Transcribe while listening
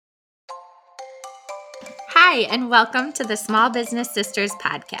Hi, and welcome to the Small Business Sisters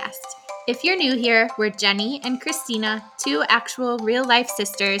podcast. If you're new here, we're Jenny and Christina, two actual real-life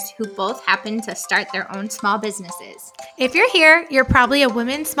sisters who both happen to start their own small businesses. If you're here, you're probably a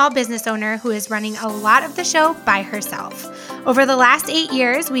woman small business owner who is running a lot of the show by herself. Over the last 8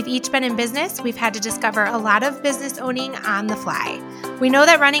 years, we've each been in business. We've had to discover a lot of business owning on the fly. We know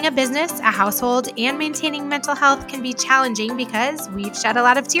that running a business, a household, and maintaining mental health can be challenging because we've shed a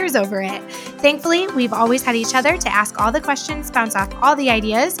lot of tears over it. Thankfully, we've always had each other to ask all the questions, bounce off all the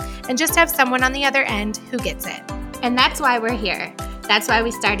ideas, and just have someone on the other end who gets it. And that's why we're here. That's why we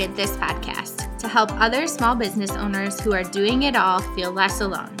started this podcast, to help other small business owners who are doing it all feel less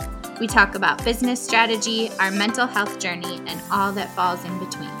alone. We talk about business strategy, our mental health journey, and all that falls in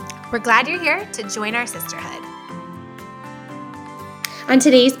between. We're glad you're here to join our sisterhood. On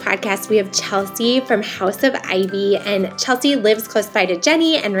today's podcast, we have Chelsea from House of Ivy, and Chelsea lives close by to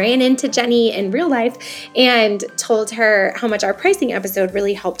Jenny and ran into Jenny in real life and told her how much our pricing episode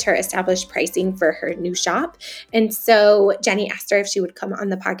really helped her establish pricing for her new shop. And so Jenny asked her if she would come on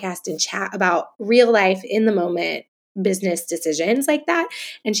the podcast and chat about real life in the moment business decisions like that.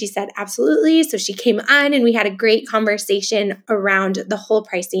 And she said, absolutely. So she came on and we had a great conversation around the whole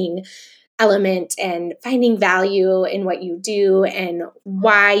pricing element and finding value in what you do and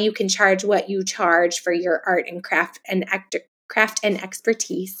why you can charge what you charge for your art and craft and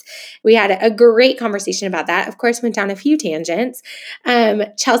expertise. We had a great conversation about that. Of course, went down a few tangents.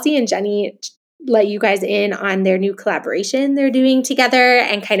 Chelsea and Jenny let you guys in on their new collaboration they're doing together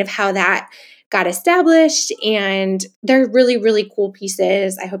and kind of how that got established. And they're really, really cool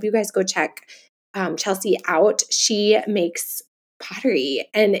pieces. I hope you guys go check Chelsea out. She makes pottery,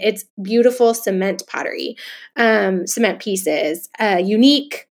 and it's beautiful cement pottery, cement pieces,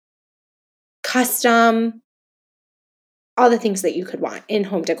 unique, custom, all the things that you could want in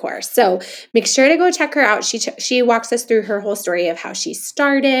home decor. So make sure to go check her out. She walks us through her whole story of how she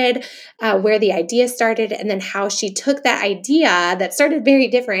started, where the idea started, and then how she took that idea that started very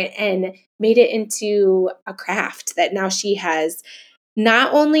different and made it into a craft that now she has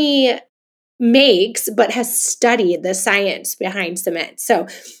not only makes, but has studied the science behind cement. So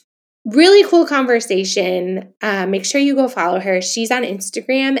really cool conversation. Make sure you go follow her. She's on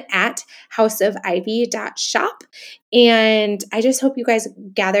Instagram at houseofivy.shop. And I just hope you guys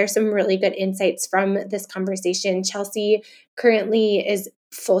gather some really good insights from this conversation. Chelsea currently is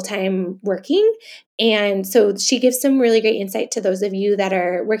full-time working. And so she gives some really great insight to those of you that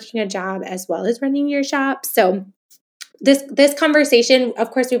are working a job as well as running your shop. So this conversation,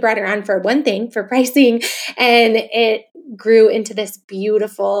 of course, we brought her on for one thing, for pricing, and it grew into this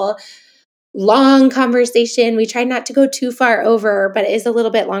beautiful, long conversation. We tried not to go too far over, but it is a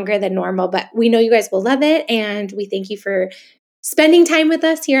little bit longer than normal. But we know you guys will love it, and we thank you for spending time with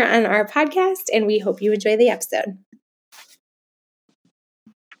us here on our podcast, and we hope you enjoy the episode.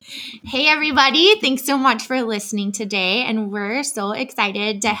 Hey, everybody. Thanks so much for listening today. And we're so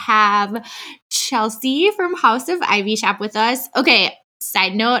excited to have Chelsea from House of Ivy shop with us. Okay,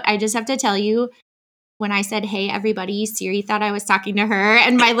 side note, I just have to tell you, when I said, hey, everybody, Siri thought I was talking to her.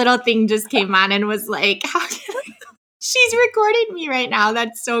 And my little thing just came on and was like, how can I? She's recording me right now.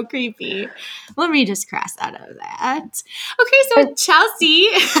 That's so creepy. Let me just cross out of that. Okay, so Chelsea.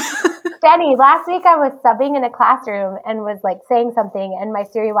 Jenny, last week I was subbing in a classroom and was like saying something, and my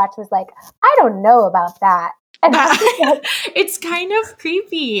Siri watch was like, I don't know about that. And it's kind of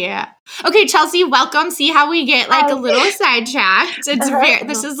creepy. Okay, Chelsea, welcome. See how we get like a little sidetracked. It's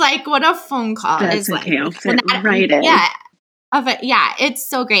this is like what a phone call That's is like. okay. I'll fit right in. Yeah, it's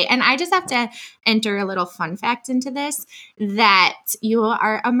so great. And I just have to enter a little fun fact into this, that you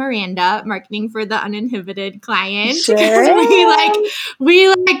are a Miranda, marketing for the uninhibited client. Sure.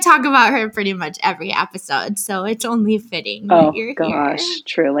 we talk about her pretty much every episode. So it's only fitting that you're here.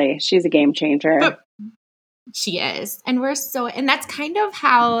 Truly. She's a game changer. But she is. And that's kind of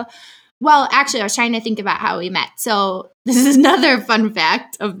how, well, actually, I was trying to think about how we met. So this is another fun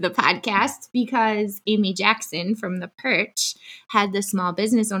fact of the podcast, because Amy Jackson from The Perch had the Small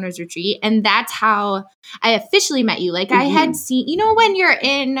Business Owners Retreat. And that's how I officially met you. Like I had seen, when you're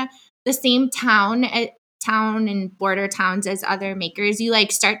in the same town and border towns as other makers, you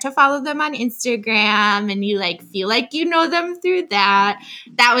like start to follow them on Instagram and you like feel like you know them through that.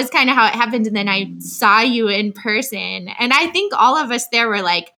 That was kind of how it happened. And then I saw you in person. And I think all of us there were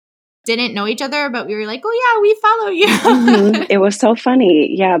like, didn't know each other, but we were like, oh yeah, we follow you. It was so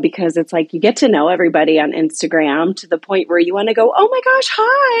funny. Yeah, because it's like you get to know everybody on Instagram to the point where you want to go, oh my gosh,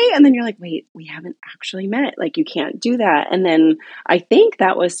 hi. And then you're like, wait, we haven't actually met. Like you can't do that. And then I think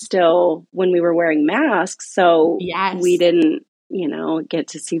that was still when we were wearing masks. So yes. we didn't get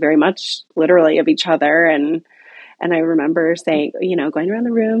to see very much literally of each other. And I remember saying, going around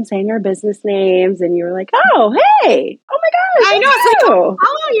the room, saying our business names, and you were like, "Oh, hey, oh my gosh, I know. It's like, you."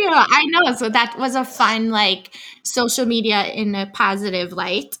 oh yeah, I know. So that was a fun, like, social media in a positive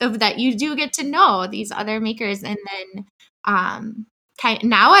light of that you do get to know these other makers. And then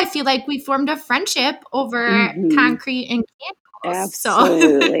now I feel like we formed a friendship over concrete and candles.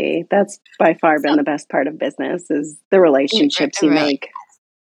 Absolutely. That's by far been the best part of business is the relationships you make.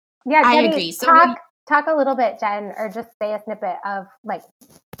 Yeah, I Jenny, agree. So talk a little bit, Jen, or just say a snippet of like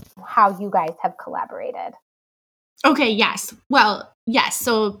how you guys have collaborated. Okay, yes. Well, yes.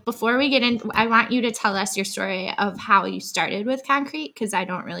 So before we get in, I want you to tell us your story of how you started with concrete, because I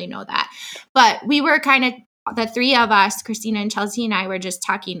don't really know that. But we were kind of, the three of us, Christina and Chelsea and I, were just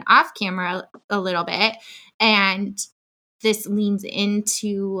talking off camera a little bit. And this leans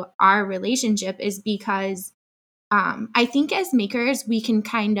into our relationship is because I think as makers, we can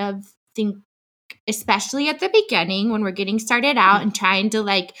kind of think, especially at the beginning when we're getting started out and trying to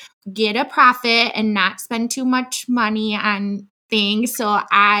like get a profit and not spend too much money on things. So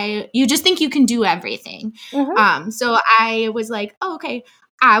you just think you can do everything. So I was like, oh, okay,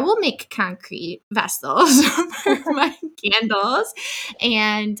 I will make concrete vessels for my candles.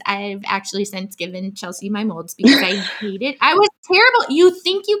 And I've actually since given Chelsea my molds because I hate it. I was terrible. You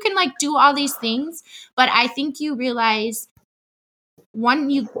think you can like do all these things, but I think you realize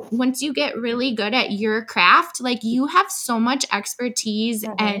once you get really good at your craft, like you have so much expertise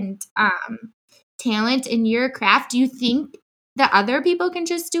and talent in your craft, you think that other people can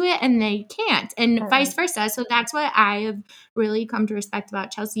just do it and they can't, and vice versa. So that's what I have really come to respect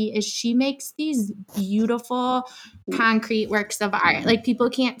about Chelsea is she makes these beautiful concrete works of art. Like people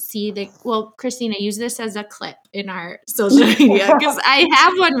can't see Christina, use this as a clip in our social media because I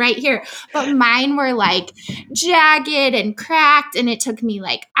have one right here, but mine were like jagged and cracked and it took me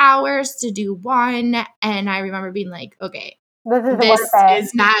like hours to do one. And I remember being like, okay, this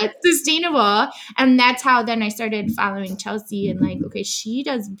is not sustainable. And that's how then I started following Chelsea and like, okay, she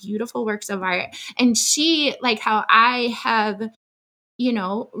does beautiful works of art. And she, like how I have,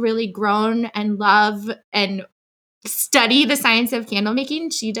 really grown and love and study the science of candle making,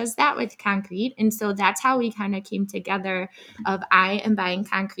 she does that with concrete. And so that's how we kind of came together of I am buying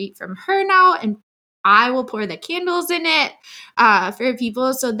concrete from her now and I will pour the candles in it for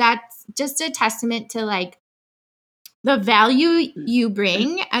people. So that's just a testament to like the value you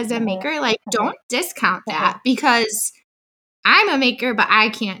bring as a maker. Like don't discount that because I'm a maker, but I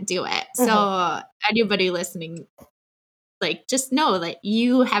can't do it. So anybody listening, like just know that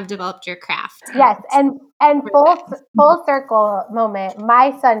you have developed your craft. Yes, and full circle moment.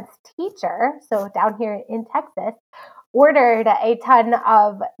 My son's teacher, so down here in Texas, ordered a ton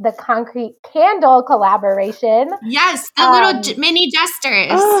of the concrete candle collaboration. Yes, the little mini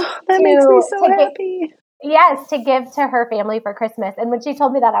jesters. Oh, that makes me so happy. Yes, to give to her family for Christmas. And when she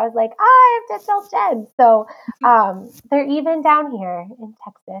told me that, I was like, I have to tell Jen. So they're even down here in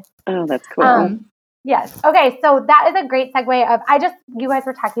Texas. Oh, that's cool. Yes. Okay. So that is a great segue of, you guys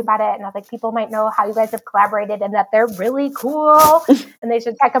were talking about it and I was like, people might know how you guys have collaborated and that they're really cool and they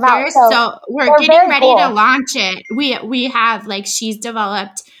should check them out. So we're getting ready to launch it. We have like, she's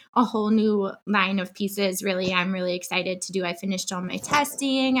developed a whole new line of pieces. Really, I'm really excited to do. I finished all my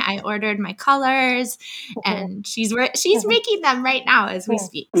testing. I ordered my colors and she's making them right now as we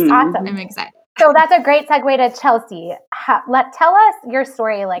speak. So awesome. I'm excited. So that's a great segue to Chelsea. Tell us your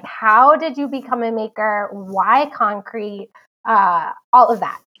story. Like, how did you become a maker? Why concrete? All of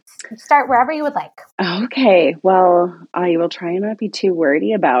that. Start wherever you would like. Okay. Well, I will try and not be too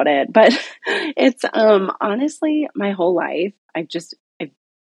wordy about it, but it's honestly my whole life. I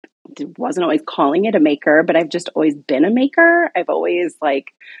wasn't always calling it a maker, but I've just always been a maker. I've always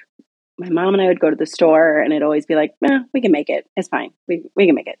my mom and I would go to the store and it'd always be like, we can make it. It's fine. We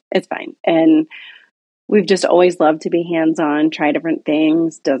can make it. It's fine. And we've just always loved to be hands-on, try different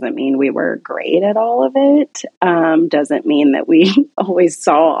things. Doesn't mean we were great at all of it. Doesn't mean that we always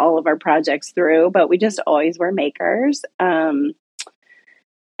saw all of our projects through, but we just always were makers. And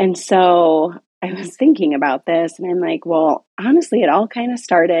so I was thinking about this and I'm like, well, honestly, it all kind of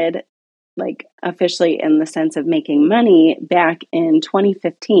started like officially in the sense of making money back in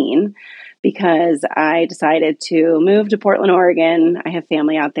 2015 because I decided to move to Portland, Oregon. I have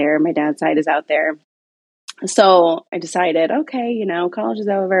family out there. My dad's side is out there. So I decided, okay, college is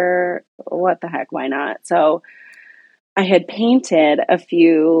over. What the heck? Why not? So I had painted a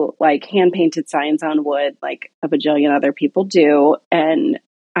few hand painted signs on wood, like a bajillion other people do. And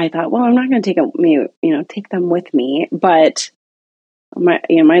I thought, well, I'm not going to take them with me, but might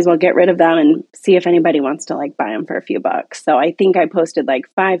as well get rid of them and see if anybody wants to like buy them for a few bucks. So I think I posted like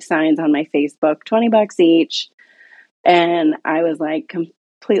 5 signs on my Facebook, $20 each. And I was like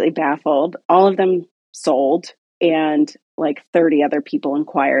completely baffled. All of them sold, and like 30 other people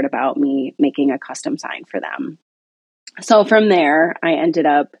inquired about me making a custom sign for them. So from there, I ended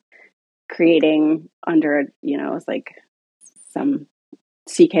up creating under, it was like some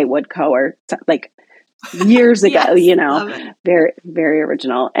CK Woodco or like years ago, Yes, very, very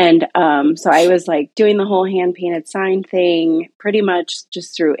original. And so I was like doing the whole hand painted sign thing pretty much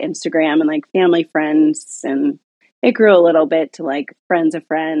just through Instagram and like family friends. And it grew a little bit to like friends of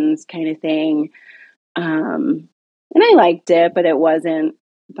friends kind of thing. And I liked it, but it wasn't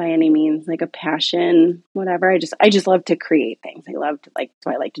by any means like a passion, whatever. I just love to create things. I love to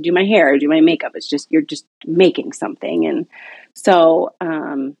so I like to do my hair, do my makeup. It's just, you're just making something. And so,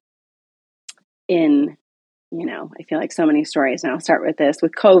 I feel like so many stories, and I'll start with this.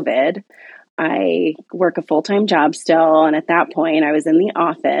 With COVID, I work a full-time job still, and at that point I was in the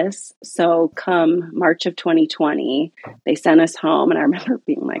office. So come March of 2020, they sent us home, and I remember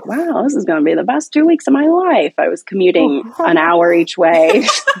being like, wow, this is going to be the best 2 weeks of my life. I was commuting an hour each way.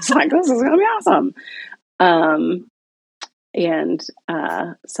 It's like, this is going to be awesome.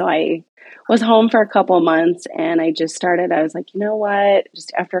 So I was home for a couple months, and I was like, you know what,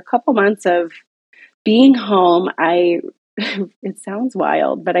 just after a couple months of being home, it sounds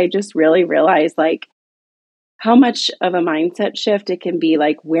wild, but I just really realized like how much of a mindset shift it can be,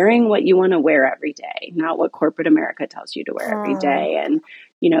 like wearing what you want to wear every day, not what corporate America tells you to wear every day. And,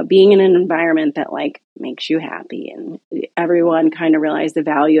 being in an environment that like makes you happy, and everyone kind of realized the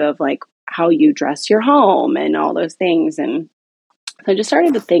value of like how you dress your home and all those things. And so I just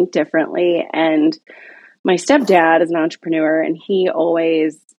started to think differently. And my stepdad is an entrepreneur, and he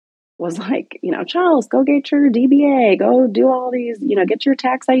always was like, Charles, go get your DBA, go do all these, get your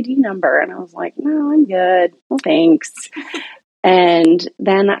tax ID number. And I was like, no, I'm good. Well, thanks. And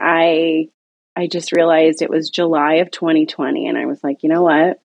then I just realized it was July of 2020. And I was like, you know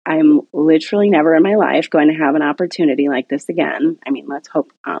what? I'm literally never in my life going to have an opportunity like this again. I mean, let's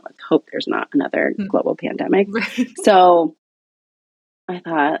hope there's not another global pandemic. Right. So I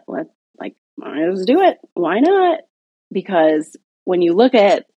thought, let's do it. Why not? Because when you look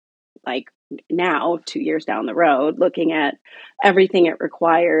at like now, 2 years down the road, looking at everything it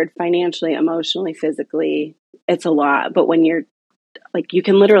required financially, emotionally, physically, it's a lot. But when you're like, you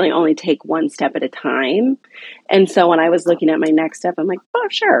can literally only take one step at a time. And so when I was looking at my next step, I'm like, oh,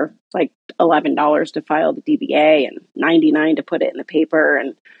 sure. It's like $11 to file the DBA and $99 to put it in the paper,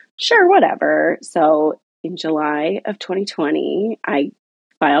 and sure, whatever. So in July of 2020, I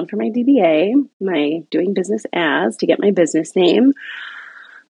filed for my DBA, my doing business as, to get my business name.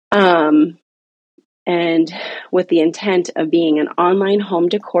 And with the intent of being an online home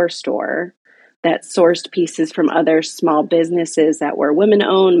decor store that sourced pieces from other small businesses that were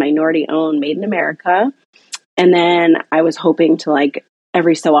women-owned, minority-owned, made in America. And then I was hoping to like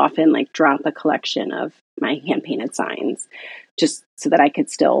every so often like drop a collection of my hand-painted signs just so that I could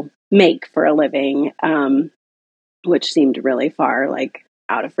still make for a living, which seemed really far like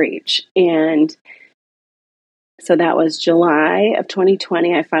out of reach. And so that was July of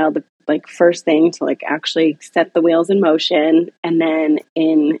 2020. I filed the first thing to like actually set the wheels in motion. And then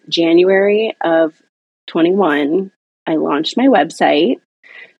in January of 21, I launched my website.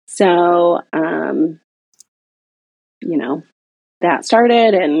 So, that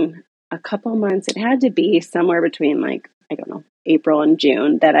started in a couple months. It had to be somewhere between like, I don't know, April and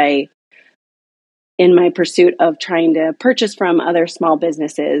June that in my pursuit of trying to purchase from other small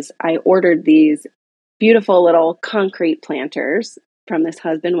businesses, I ordered these beautiful little concrete planters from this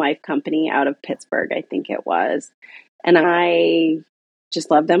husband-wife company out of Pittsburgh, I think it was. And I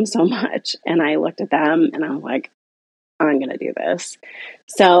just loved them so much. And I looked at them and I'm like, I'm going to do this.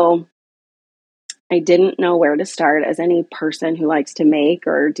 So I didn't know where to start. As any person who likes to make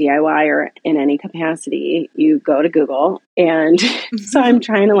or DIY or in any capacity, you go to Google. And so I'm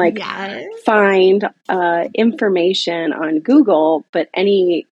trying to find information on Google, but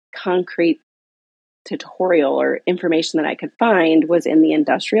any concrete tutorial or information that I could find was in the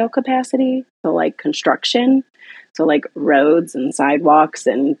industrial capacity. So like construction, so like roads and sidewalks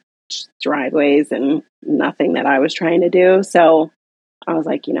and driveways, and nothing that I was trying to do. So I was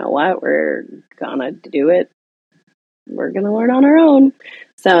like, you know what, we're gonna do it. We're gonna learn on our own.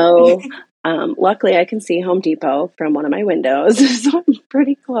 So luckily I can see Home Depot from one of my windows. So I'm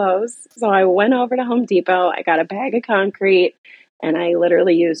pretty close. So I went over to Home Depot. I got a bag of concrete, and I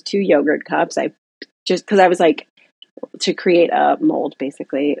literally used 2 yogurt cups. Just because I was like, to create a mold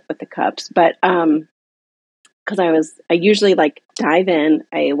basically with the cups. But because because I usually like dive in.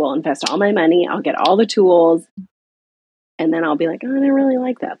 I will invest all my money. I'll get all the tools. And then I'll be like, oh, I didn't really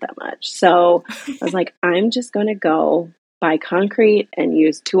like that much. So I was like, I'm just going to go buy concrete and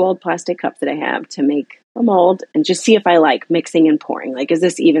use 2 old plastic cups that I have to make a mold and just see if I like mixing and pouring. Like, is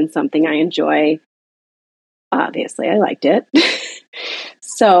this even something I enjoy? Obviously, I liked it.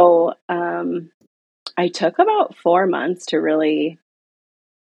 So I took about 4 months to really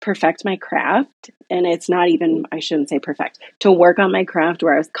perfect my craft. And it's not even, I shouldn't say perfect, to work on my craft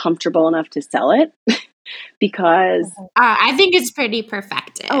where I was comfortable enough to sell it. Because I think it's pretty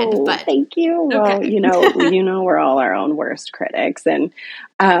perfected. But thank you. Well, okay. We're all our own worst critics. And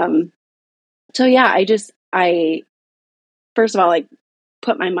so yeah, I first of all, like,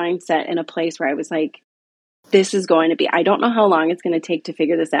 put my mindset in a place where I was like, this is going to be, I don't know how long it's going to take to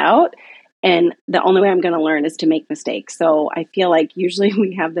figure this out. And the only way I'm going to learn is to make mistakes. So I feel like usually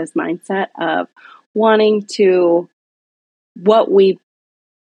we have this mindset of wanting to, what we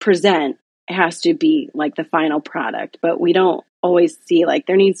present has to be like the final product, but we don't always see, like,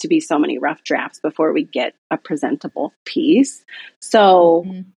 there needs to be so many rough drafts before we get a presentable piece. So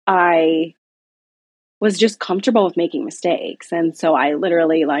I was just comfortable with making mistakes. And so I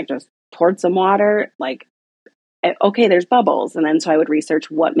literally like just poured some water, like, okay, there's bubbles. And then so I would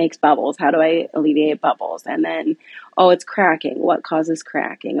research what makes bubbles. How do I alleviate bubbles? And then, oh, it's cracking. What causes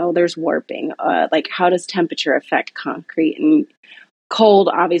cracking? Oh, there's warping. Like, how does temperature affect concrete? And cold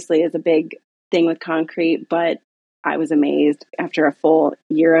obviously is a big thing with concrete, but I was amazed after a full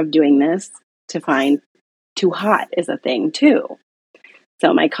year of doing this to find too hot is a thing too.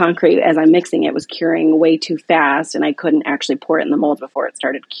 So my concrete, as I'm mixing it, was curing way too fast, and I couldn't actually pour it in the mold before it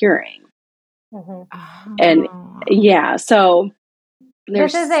started curing. And yeah, so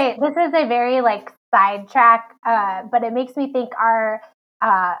this is a very like sidetrack, but it makes me think our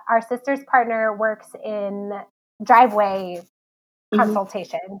sister's partner works in driveway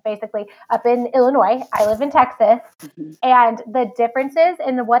consultation, basically up in Illinois. I live in Texas, and the differences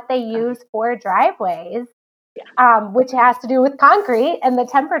in what they use for driveways, which has to do with concrete and the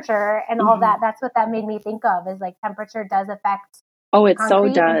temperature and all that. That's what that made me think of, is like temperature does affect. Oh, it so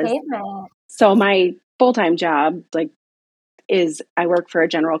does. So my full-time job, like, is I work for a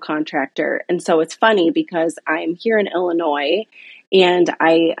general contractor. And so it's funny because I'm here in Illinois and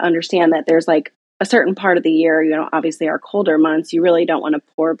I understand that there's like a certain part of the year, obviously our colder months, you really don't want to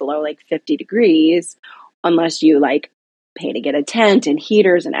pour below like 50 degrees unless you like pay to get a tent and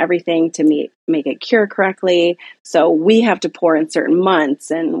heaters and everything to make it cure correctly. So we have to pour in certain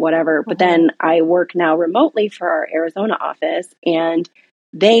months and whatever. But then I work now remotely for our Arizona office, and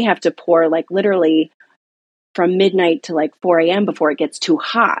they have to pour like literally from midnight to like 4 a.m. before it gets too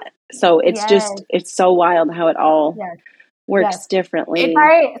hot. So it's it's so wild how it all works differently.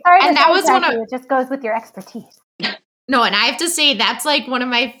 Sorry, and that was it just goes with your expertise. No, and I have to say, that's like one of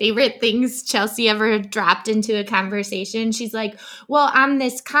my favorite things Chelsea ever dropped into a conversation. She's like, well, on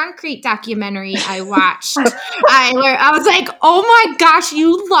this concrete documentary I watched, I was like, oh my gosh,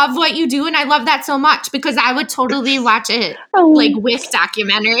 you love what you do. And I love that so much because I would totally watch it like with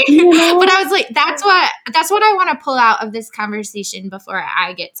documentary. But I was like, that's what I want to pull out of this conversation before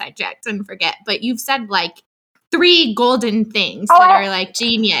I get sidetracked and forget. But you've said like 3 golden things that are like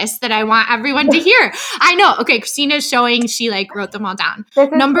genius that I want everyone to hear. I know. Okay, Christina's showing, she like wrote them all down.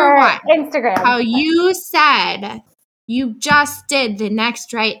 Number 1, Instagram. How you said you just did the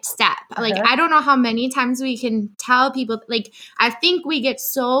next right step. Like, I don't know how many times we can tell people, like, I think we get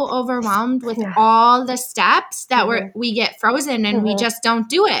so overwhelmed with all the steps that we get frozen and we just don't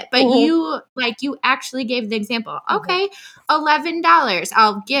do it. But you actually gave the example. Okay, $11.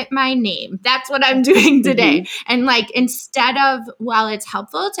 I'll get my name. That's what I'm doing today. And like, instead of, well, it's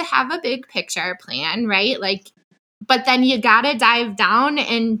helpful to have a big picture plan, right? Like, but then you got to dive down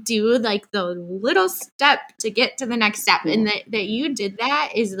and do like the little step to get to the next step. And that you did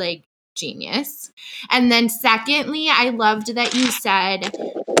that is like genius. And then secondly, I loved that you said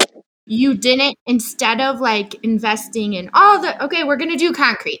you didn't, instead of like investing in okay, we're going to do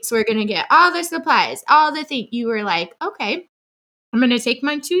concrete. So we're going to get all the supplies, all the things. You were like, okay, I'm going to take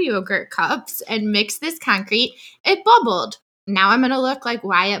my 2 yogurt cups and mix this concrete. It bubbled. Now I'm going to look like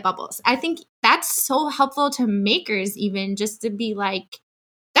Wyatt Bubbles. I think that's so helpful to makers, even just to be like,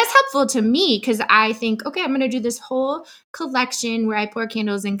 that's helpful to me because I think, okay, I'm going to do this whole collection where I pour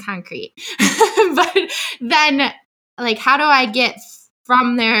candles in concrete. But then, like, how do I get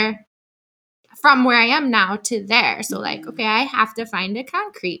from where I am now to there? So like, okay, I have to find a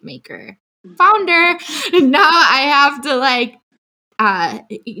concrete maker. Founder. Now I have to like,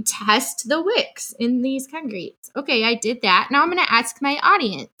 test the wicks in these concretes. Okay, I did that. Now I'm going to ask my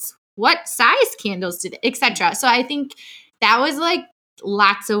audience, what size candles did, etc. So I think that was like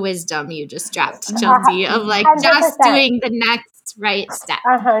lots of wisdom you just dropped, Chelsea, of like 100%. just doing the next right step.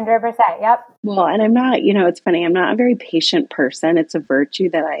 100%. Yep. Well, and I'm not, it's funny, I'm not a very patient person. It's a virtue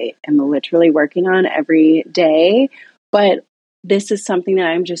that I am literally working on every day. But this is something that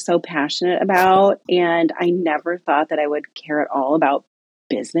I'm just so passionate about. And I never thought that I would care at all about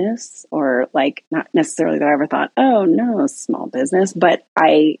business, or like not necessarily that I ever thought, oh no, small business, but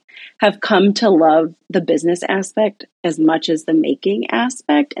I have come to love the business aspect as much as the making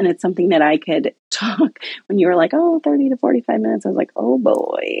aspect. And it's something that I could talk when you were like, oh, 30 to 45 minutes. I was like, oh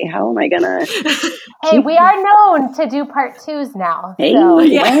boy, how am I going to? Hey, we are known to do part 2s now. Hey, So.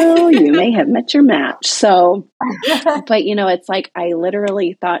 well, you may have met your match. So, but it's like, I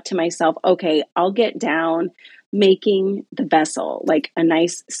literally thought to myself, okay, I'll get down making the vessel, like a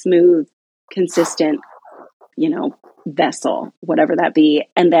nice, smooth, consistent, vessel, whatever that be.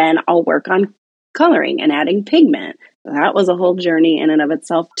 And then I'll work on coloring and adding pigment. That was a whole journey in and of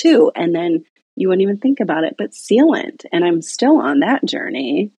itself too. And then you wouldn't even think about it, but sealant. And I'm still on that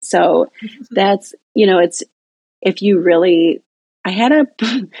journey. So that's, it's, if you really, I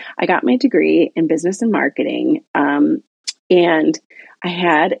got my degree in business and marketing. And I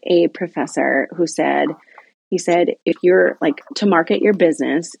had a professor who said, if you're like to market your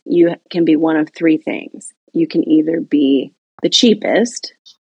business, you can be one of three things. You can either be the cheapest,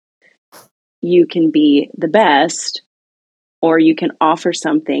 you can be the best, or you can offer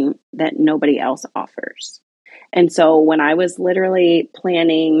something that nobody else offers. And so when I was literally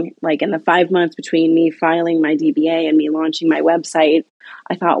planning, like in the 5 months between me filing my DBA and me launching my website,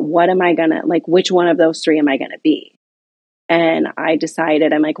 I thought, which one of those three am I going to be? And I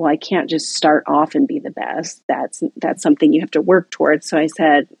decided, I'm like, well, I can't just start off and be the best. That's something you have to work towards. So I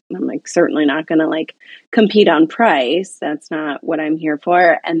said, I'm like, certainly not going to like compete on price. That's not what I'm here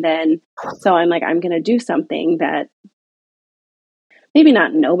for. And then, so I'm like, I'm going to do something that maybe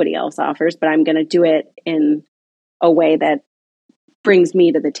not nobody else offers, but I'm going to do it in a way that brings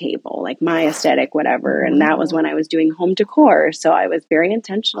me to the table, like my aesthetic, whatever. And that was when I was doing home decor. So I was very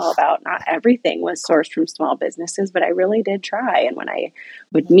intentional about not everything was sourced from small businesses, but I really did try. And when I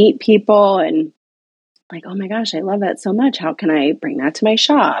would meet people and like, oh my gosh, I love that so much. How can I bring that to my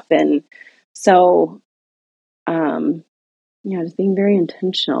shop? And so, just being very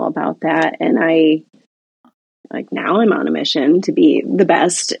intentional about that. And now I'm on a mission to be the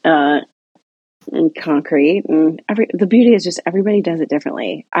best, in concrete, and the beauty is just everybody does it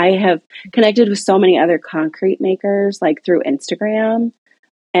differently. I have connected with so many other concrete makers like through Instagram,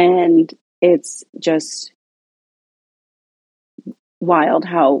 and it's just wild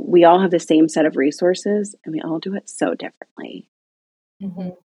how we all have the same set of resources and we all do it so differently. Mm-hmm.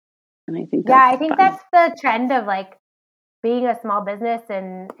 And I think I think that's the trend of like being a small business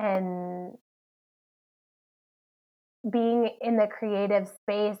and being in the creative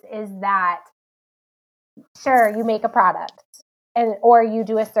space is that sure, you make a product or you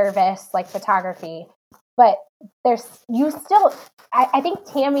do a service like photography, but I think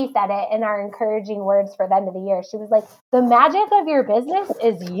Tammy said it in our encouraging words for the end of the year. She was like, the magic of your business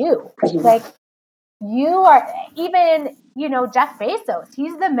is you. Like you are, even, Jeff Bezos,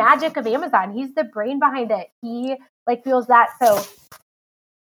 he's the magic of Amazon. He's the brain behind it. He like feels that. So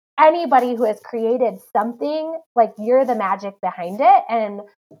anybody who has created something, like you're the magic behind it. And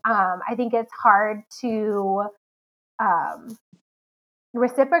I think it's hard to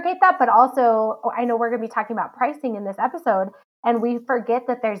reciprocate that, but also I know we're going to be talking about pricing in this episode, and we forget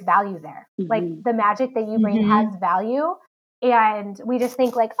that there's value there. Mm-hmm. Like the magic that you bring has value. And we just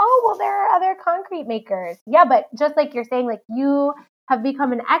think like, oh, well, there are other concrete makers. Yeah, but just like you're saying, like you have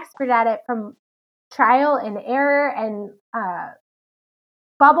become an expert at it from trial and error and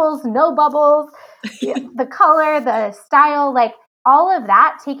bubbles, no bubbles, the color, the style, like all of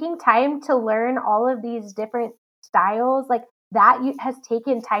that, taking time to learn all of these different styles, like that has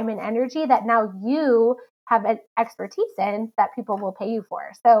taken time and energy that now you have an expertise in that people will pay you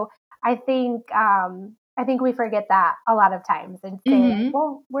for. So I think we forget that a lot of times and say,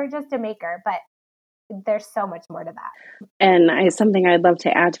 well, we're just a maker, but there's so much more to that. And something I'd love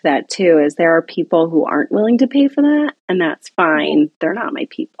to add to that too is there are people who aren't willing to pay for that, and that's fine. They're not my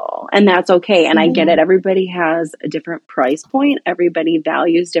people, and that's okay. And I get it. Everybody has a different price point. Everybody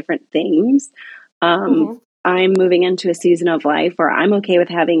values different things. I'm moving into a season of life where I'm okay with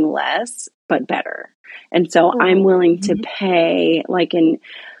having less, but better. And so I'm willing to pay, like in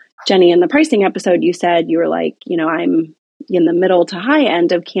Jenny, in the pricing episode, you said you were like, I'm in the middle to high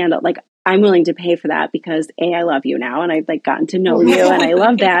end of candle. Like I'm willing to pay for that because I love you now and I've like gotten to know you and I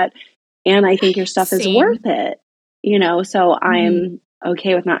love that. And I think your stuff is worth it, so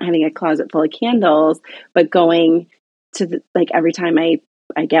okay with not having a closet full of candles, but going to every time I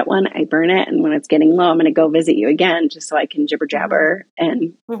get one, I burn it. And when it's getting low, I'm going to go visit you again just so I can jibber jabber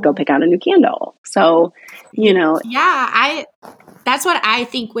and go pick out a new candle. So, that's what I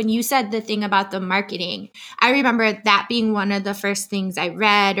think when you said the thing about the marketing. I remember that being one of the first things I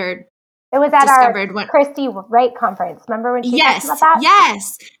read or it was at our Christy Wright conference. Remember when she talked about that?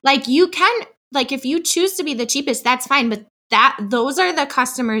 Yes. Like you can, like if you choose to be the cheapest, that's fine. But those are the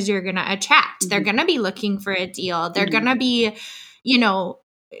customers you're going to attract. They're going to be looking for a deal. They're going to be,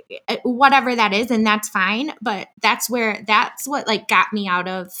 whatever that is. And that's fine. But that's what like got me out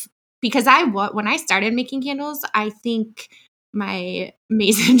of, because when I started making candles, I think my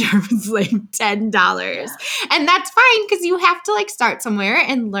mason jar was like $10. And that's fine because you have to like start somewhere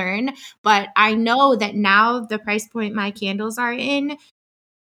and learn. But I know that now the price point my candles are in,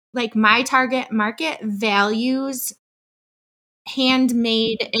 like my target market values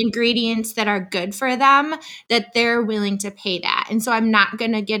handmade ingredients that are good for them, that they're willing to pay that. And so I'm not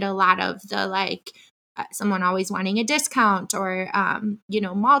going to get a lot of the like someone always wanting a discount or,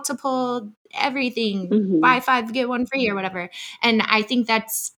 multiple everything, buy 5, get 1 free or whatever. And I think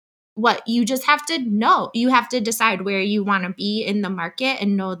that's what you just have to know. You have to decide where you want to be in the market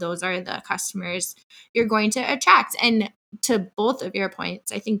and know those are the customers you're going to attract. And to both of your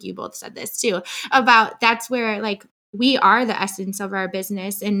points, I think you both said this too, about that's where like we are the essence of our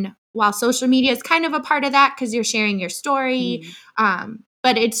business. And while social media is kind of a part of that because you're sharing your story,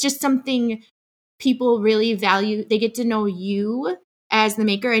 but it's just something people really value. They get to know you as the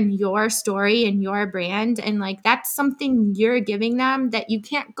maker and your story and your brand. And like, that's something you're giving them that you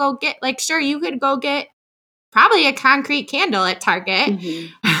can't go get. Like, sure, you could go get probably a concrete candle at Target.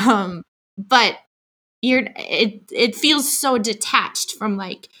 But it feels so detached from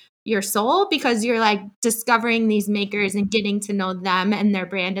like your soul because you're like discovering these makers and getting to know them and their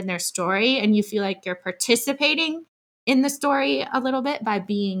brand and their story. And you feel like you're participating in the story a little bit by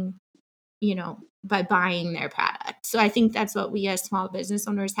being, by buying their product. So I think that's what we as small business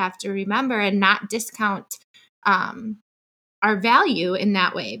owners have to remember and not discount our value in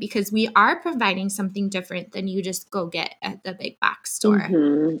that way, because we are providing something different than you just go get at the big box store.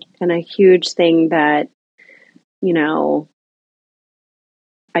 And a huge thing that,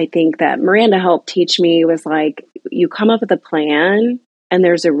 I think that Miranda helped teach me was like, you come up with a plan and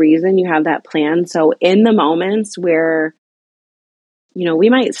there's a reason you have that plan. So in the moments where, we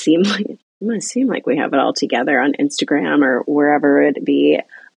might seem like we have it all together on Instagram or wherever it be.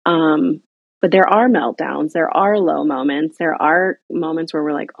 But there are meltdowns. There are low moments. There are moments where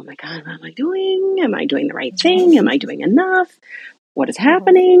we're like, oh my God, what am I doing? Am I doing the right thing? Am I doing enough? What is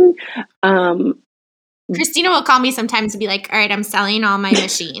happening? Christina will call me sometimes to be like, all right, I'm selling all my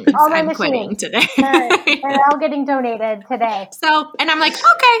machines. I'm quitting today. They're all getting donated today. So, and I'm like,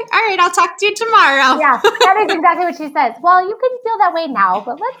 okay, all right, I'll talk to you tomorrow. Yeah, that is exactly what she says. Well, you can feel that way now,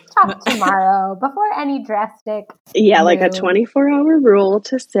 but let's talk tomorrow before any drastic move. Like a 24-hour rule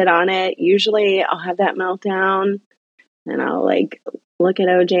to sit on it. Usually I'll have that meltdown and I'll like look at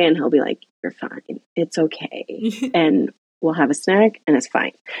OJ and he'll be like, you're fine. It's okay. And we'll have a snack and it's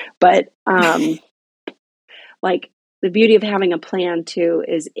fine. But, like the beauty of having a plan too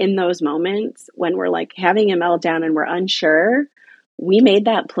is in those moments when we're like having a meltdown and we're unsure, we made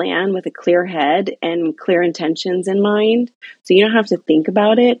that plan with a clear head and clear intentions in mind. So you don't have to think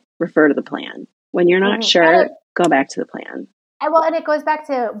about it, refer to the plan. When you're not sure, go back to the plan. And it goes back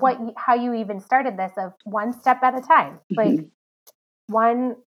to how you even started this of one step at a time, like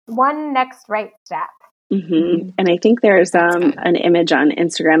one next right step. And I think there's an image on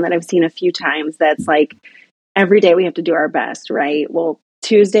Instagram that I've seen a few times that's like, every day we have to do our best, right? Well,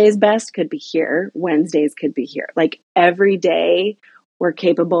 Tuesday's best could be here. Wednesday's could be here. Like every day we're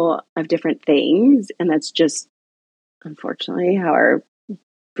capable of different things. And that's just, unfortunately, how our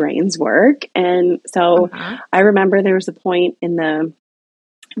brains work. And so I remember there was a point in the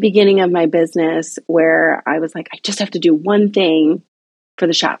beginning of my business where I was like, I just have to do one thing for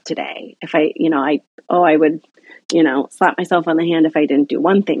the shop today. If I would, slap myself on the hand if I didn't do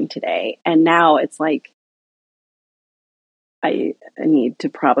one thing today. And now it's like, I need to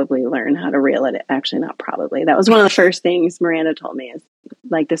probably learn how to reel it. Actually, not probably. That was one of the first things Miranda told me is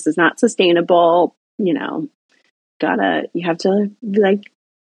like, this is not sustainable. You have to like,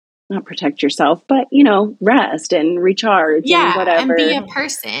 not protect yourself, but rest and recharge and whatever. And be a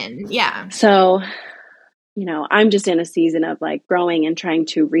person. Yeah. So, I'm just in a season of like growing and trying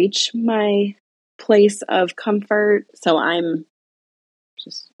to reach my place of comfort. So I'm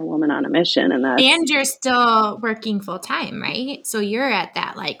just a woman on a mission, and you're still working full time, right? So you're at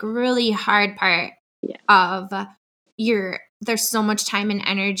that like really hard part of you're there's so much time and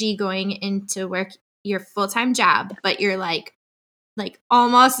energy going into work, your full-time job, but you're like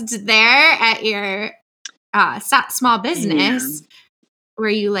almost there at your small business where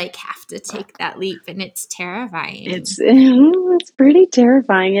you like have to take that leap, and it's terrifying. It's pretty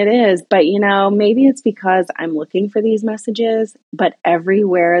terrifying. It is. But, maybe it's because I'm looking for these messages, but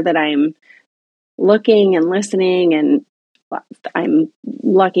everywhere that I'm looking and listening, and I'm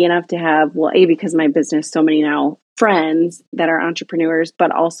lucky enough to have, because of my business, so many now friends that are entrepreneurs,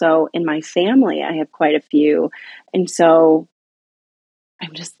 but also in my family, I have quite a few. And so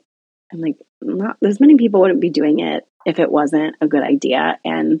I'm like, not as many people wouldn't be doing it if it wasn't a good idea.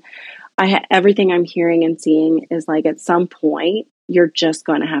 And everything I'm hearing and seeing is like, at some point, you're just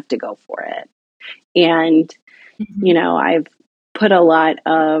going to have to go for it. And, I've put a lot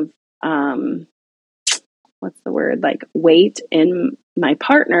of, what's the word? Like weight in my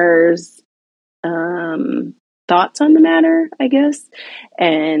partner's, thoughts on the matter, I guess.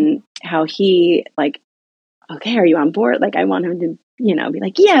 And how he like, okay, are you on board? Like, I want him to, be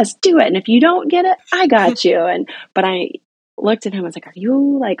like, yes, do it. And if you don't get it, I got you. But I looked at him, I was like, are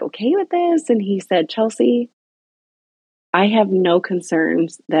you like okay with this? And he said, Chelsea, I have no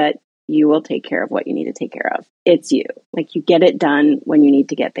concerns that you will take care of what you need to take care of. It's you. Like, you get it done when you need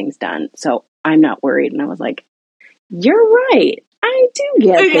to get things done. So I'm not worried. And I was like, you're right. I do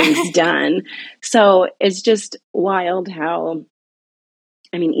get things done. So it's just wild how,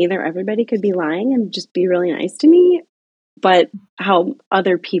 either everybody could be lying and just be really nice to me, but how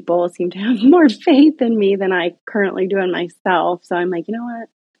other people seem to have more faith in me than I currently do in myself. So I'm like, you know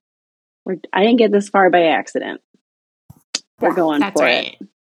what? I didn't get this far by accident. We're going for it.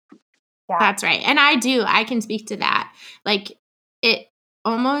 Yeah. That's right. And I can speak to that. Like, it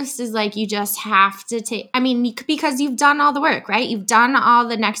almost is like you just have to take, because you've done all the work, right? You've done all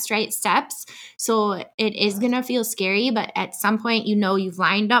the next right steps. So it is going to feel scary, but at some point, you've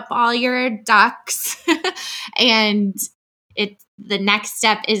lined up all your ducks and the next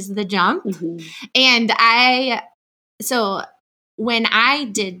step is the jump. Mm-hmm. And so when I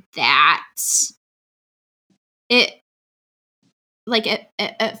did that, it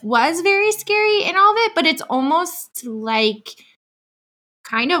was very scary and all of it, but it's almost like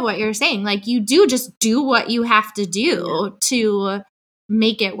kind of what you're saying. Like, you do just do what you have to do to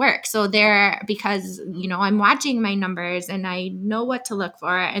make it work. So because, I'm watching my numbers and I know what to look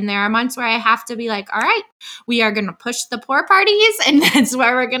for. And there are months where I have to be like, all right, we are going to push the poor parties. And that's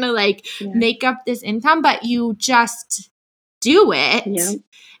where we're going to make up this income, but you just do it. Yeah.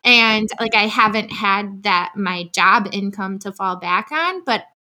 And like, I haven't had my job income to fall back on, but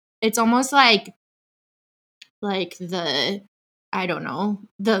it's almost like I don't know,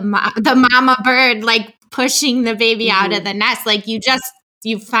 the mama bird, like pushing the baby out of the nest. Like, you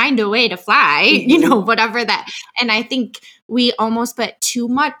find a way to fly, whatever that. And I think we almost put too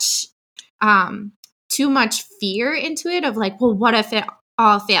much fear into it of like, well, what if it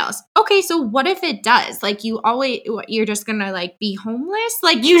all fails? Okay, so what if it does? Like, you're just gonna like be homeless,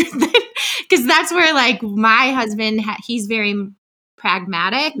 like because that's where like my husband he's very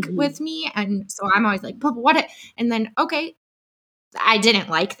pragmatic with me, and so I'm always like, but what if, and then okay, I didn't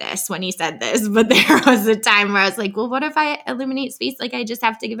like this when he said this, but there was a time where I was like, well, what if I eliminate space? Like, I just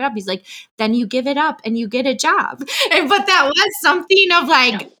have to give it up. He's like, then you give it up and you get a job. But that was something of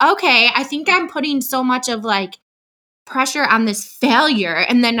like, okay, I think I'm putting so much of like pressure on this failure,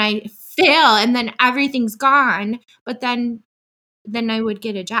 and then I fail and then everything's gone. But then I would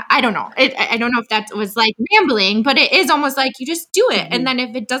get a job. I don't know. I don't know if that was like rambling, but it is almost like you just do it. And then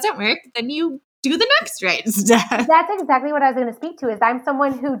if it doesn't work, then you do the next right step. That's exactly what I was going to speak to. Is I'm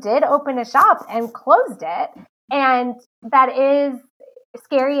someone who did open a shop and closed it. And that is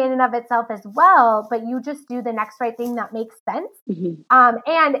scary in and of itself as well, but you just do the next right thing that makes sense.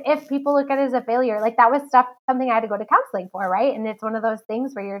 And if people look at it as a failure, like that was something I had to go to counseling for, right? And it's one of those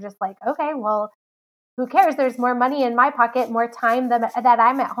things where you're just like, okay, well, who cares? There's more money in my pocket, more time that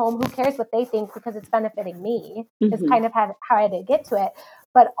I'm at home. Who cares what they think, because it's benefiting me is kind of how I had to get to it.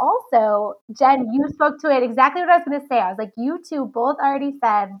 But also, Jen, you spoke to it exactly what I was going to say. I was like, you two both already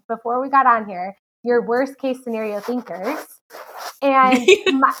said before we got on here, your worst case scenario thinkers. And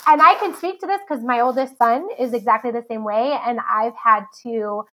and I can speak to this because my oldest son is exactly the same way. And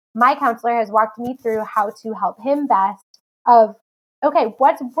my counselor has walked me through how to help him best of, okay,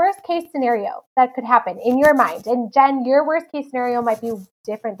 what's worst case scenario that could happen in your mind? And Jen, your worst case scenario might be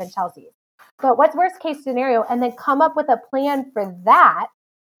different than Chelsea's. But what's worst case scenario? And then come up with a plan for that.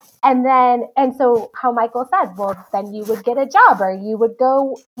 And so how Michael said, well, then you would get a job or you would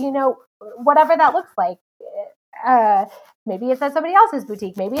go, whatever that looks like. maybe it's at somebody else's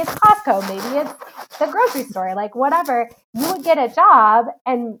boutique, maybe it's Costco, maybe it's the grocery store, like whatever, you would get a job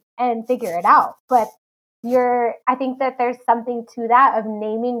and figure it out. But I think that there's something to that of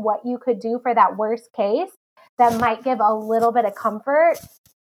naming what you could do for that worst case that might give a little bit of comfort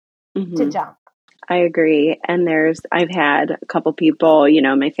to jump. I agree. And I've had a couple people,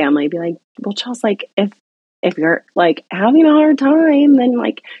 my family be like, well, Chelsea, like if you're like having a hard time, then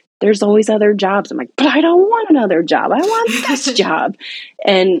like there's always other jobs. I'm like, but I don't want another job. I want this job.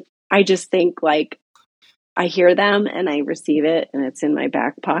 And I just think like, I hear them and I receive it and it's in my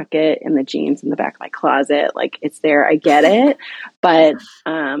back pocket in the jeans in the back of my closet. Like it's there. I get it. But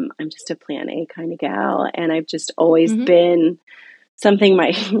I'm just a plan A kind of gal. And I've just always been something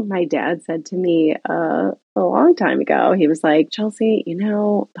my dad said to me a long time ago. He was like, Chelsea,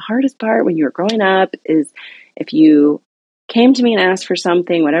 the hardest part when you were growing up is if you came to me and asked for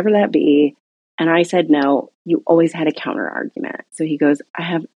something, whatever that be, and I said no, you always had a counter argument. So he goes, I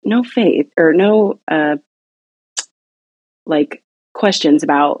have no faith or no like questions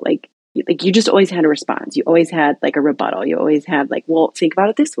about like you just always had a response. You always had like a rebuttal. You always had like, well, think about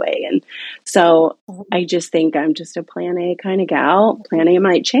it this way. And so I just think I'm just a plan A kind of gal. Plan A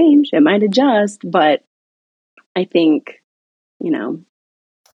might change. It might adjust, but I think,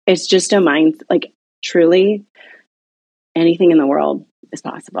 it's just a mind, like truly anything in the world is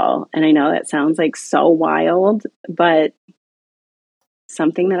possible. And I know that sounds like so wild, but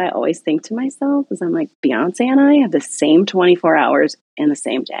something that I always think to myself is I'm like, Beyonce and I have the same 24 hours in the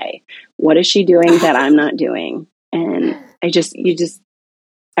same day. What is she doing that I'm not doing? And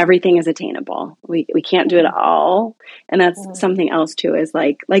everything is attainable. We can't do it all. And that's something else too, is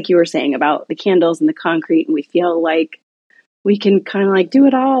like you were saying about the candles and the concrete. And we feel like we can kind of like do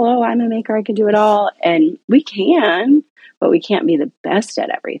it all. Oh, I'm a maker. I can do it all. And we can, but we can't be the best at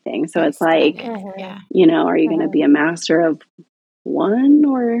everything. So it's like, are you going to be a master of one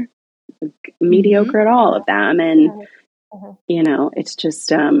or mediocre at all of them? And it's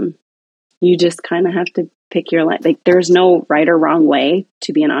just you just kind of have to pick your life. Like there's no right or wrong way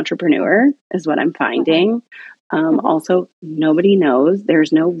to be an entrepreneur is what I'm finding. Also, nobody knows.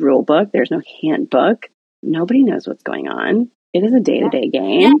 There's no rule book. There's no handbook. Nobody knows what's going on. It is a day-to-day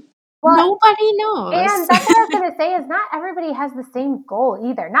game. Yeah. Well, nobody knows. And that's what I was going to say is not everybody has the same goal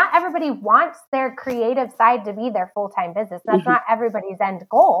either. Not everybody wants their creative side to be their full-time business. That's not everybody's end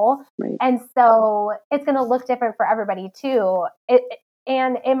goal. Right. And so it's going to look different for everybody too.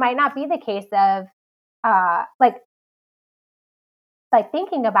 And it might not be the case of like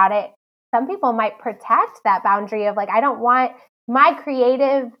thinking about it. Some people might protect that boundary of like, I don't want my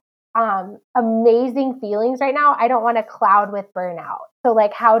creative amazing feelings right now. I don't want to cloud with burnout. So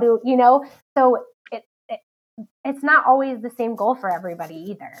like, how do, so it's not always the same goal for everybody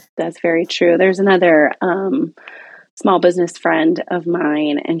either. That's very true. There's another small business friend of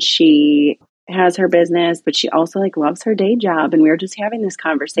mine, and she has her business, but she also like loves her day job. And we were just having this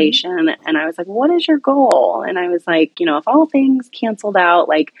conversation and I was like, what is your goal? And I was like, if all things canceled out,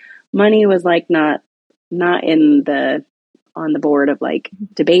 like money was like not on the board of like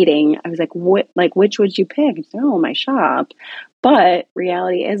debating. I was like, which would you pick? Oh, my shop. But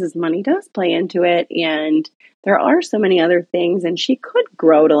reality is money does play into it. And there are so many other things. And she could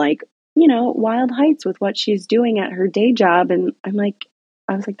grow to like, wild heights with what she's doing at her day job. And I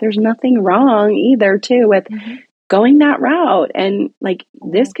was like, there's nothing wrong either too with going that route. And like,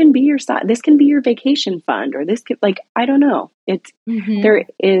 this can be your side, this can be your vacation fund, or this could like, I don't know. It's, there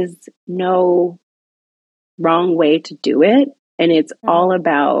is no wrong way to do it, and it's all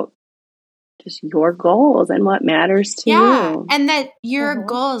about just your goals and what matters to you. And that your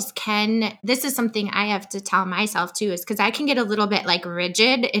goals this is something I have to tell myself too, is because I can get a little bit like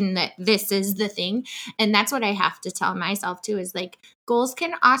rigid in that this is the thing. And that's what I have to tell myself too, is like goals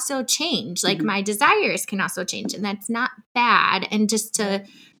can also change. Like my desires can also change, and that's not bad. And just to,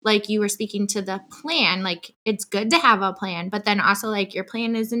 like you were speaking to the plan, like it's good to have a plan, but then also like your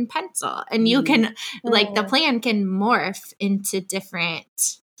plan is in pencil and you can like the plan can morph into different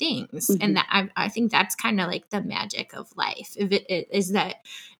things. And that I think that's kind of like the magic of life. If it is that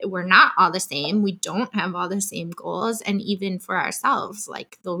we're not all the same, we don't have all the same goals. And even for ourselves,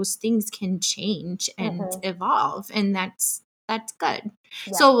 like those things can change and evolve. And that's good.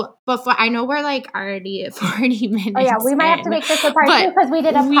 Yeah. So before, I know we're like already at 40 minutes. Oh yeah, we might have to make this a part two because we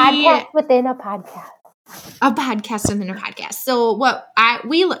did a podcast within a podcast. A podcast within a podcast. So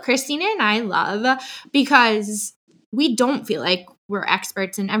Christina and I love, because we don't feel like we're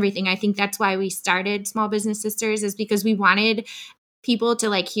experts in everything. I think that's why we started Small Business Sisters, is because we wanted people to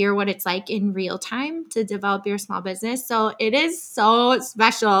like hear what it's like in real time to develop your small business. So it is so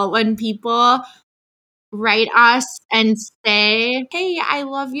special when people write us and say, hey, I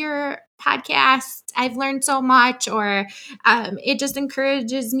love your podcast. I've learned so much, or it just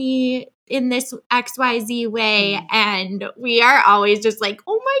encourages me in this XYZ way. And we are always just like,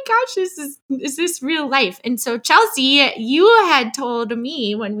 oh my gosh, is this real life? And so Chelsea, you had told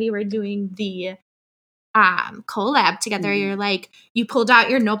me when we were doing the collab together, you're like, you pulled out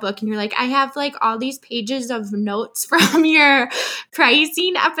your notebook and you're like, I have like all these pages of notes from your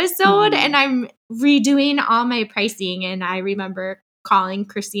pricing episode and I'm redoing all my pricing. And I remember calling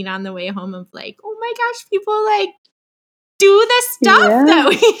Christine on the way home of like, oh my gosh, people like do the stuff that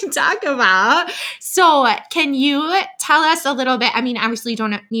we talk about. So can you tell us a little bit? I mean, obviously you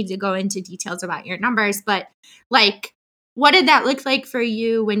don't need to go into details about your numbers, but like, what did that look like for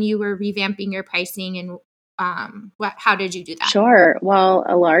you when you were revamping your pricing, and how did you do that? Sure. Well,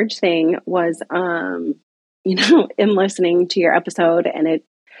 a large thing was, in listening to your episode, and it,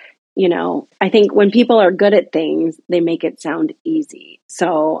 I think when people are good at things, they make it sound easy.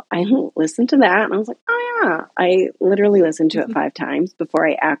 So I listened to that and I was like, oh yeah, I literally listened to it 5 times before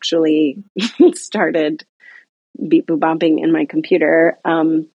I actually started beep boop bumping in my computer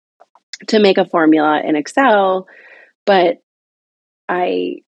to make a formula in Excel. But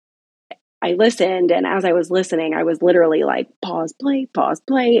I listened, and as I was listening, I was literally like, pause,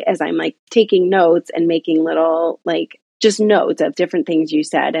 play, as I'm like taking notes and making little like just notes of different things you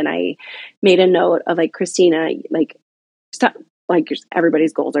said. And I made a note of like, Christina, like, stop, like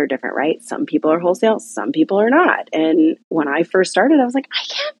everybody's goals are different, right? Some people are wholesale, some people are not. And when I first started, I was like, I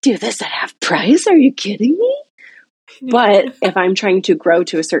can't do this at half price. Are you kidding me? But if I'm trying to grow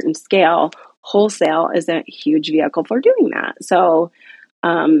to a certain scale, wholesale is a huge vehicle for doing that. So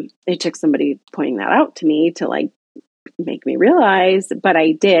it took somebody pointing that out to me to like make me realize, but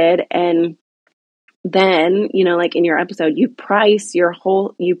I did. And then, like in your episode, you price your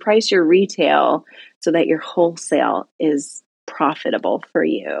retail so that your wholesale is profitable for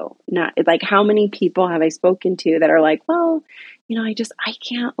you. Not like, how many people have I spoken to that are like, well, I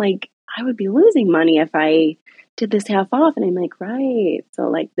can't, like, I would be losing money if I did this half off. And I'm like, right. So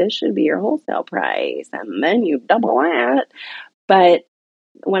like, this should be your wholesale price. And then you double that. But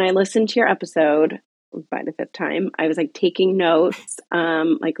when I listened to your episode by the 5th time, I was like taking notes,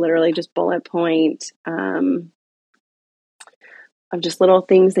 like literally just bullet point, of just little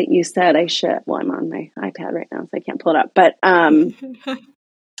things that you said. I'm on my iPad right now, so I can't pull it up, but,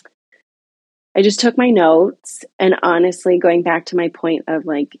 I just took my notes, and honestly, going back to my point of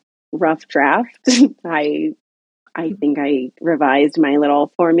like rough draft, I think I revised my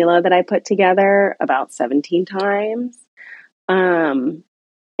little formula that I put together about 17 times. And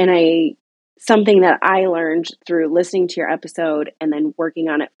something that I learned through listening to your episode and then working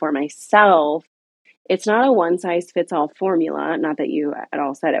on it for myself, it's not a one size fits all formula. Not that you at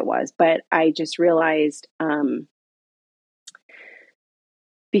all said it was, but I just realized,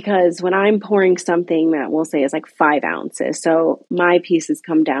 because when I'm pouring something that we'll say is like 5 ounces, so my pieces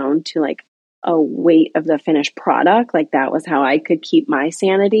come down to like a weight of the finished product. Like that was how I could keep my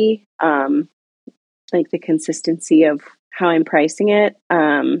sanity, like the consistency of how I'm pricing it.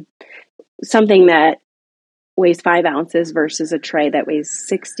 Something that weighs 5 ounces versus a tray that weighs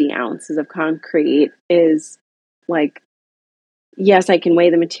 60 ounces of concrete is like, yes, I can weigh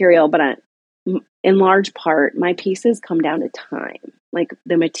the material, but in large part, my pieces come down to time. Like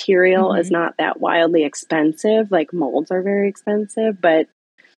the material is not that wildly expensive. Like molds are very expensive, but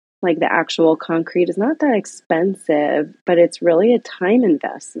like the actual concrete is not that expensive, but it's really a time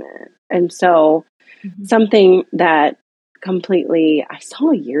investment. And so something that I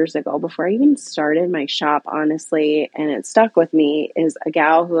saw years ago before I even started my shop, honestly, and it stuck with me, is a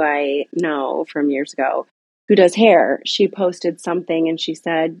gal who I know from years ago who does hair. She posted something and she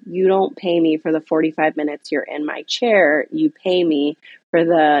said, you don't pay me for the 45 minutes you're in my chair. You pay me for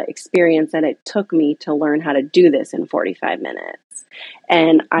the experience that it took me to learn how to do this in 45 minutes.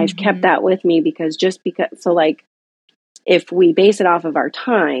 And I've kept that with me so like, if we base it off of our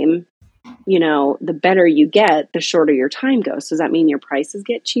time, the better you get, the shorter your time goes. Does that mean your prices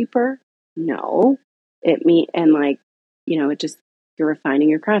get cheaper? No. It just, you're refining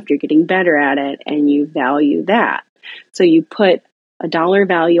your craft, you're getting better at it, and you value that. So you put a dollar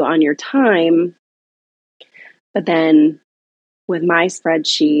value on your time, but then with my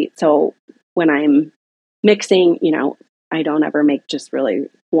spreadsheet, so when I'm mixing, I don't ever make just really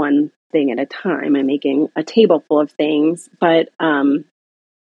one thing at a time. I'm making a table full of things, but,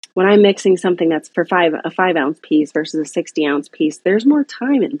 when I'm mixing something that's for a 5 ounce piece versus a 60 ounce piece, there's more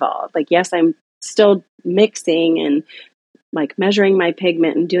time involved. Like, yes, I'm still mixing and like measuring my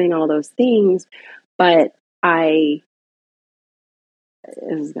pigment and doing all those things, but I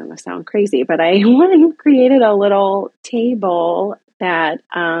this is going to sound crazy, but I went and created a little table that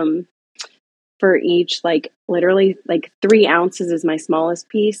for each, like literally like 3 ounces is my smallest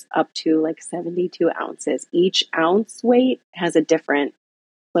piece up to like 72 ounces. Each ounce weight has a different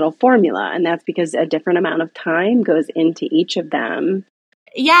little formula, and that's because a different amount of time goes into each of them.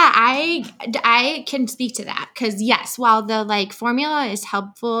 Yeah, I can speak to that because yes, while the like formula is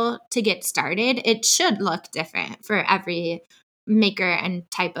helpful to get started, it should look different for every maker and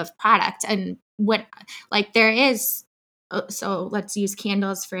type of product. And what like there is, so let's use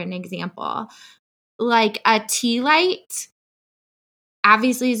candles for an example. Like a tea light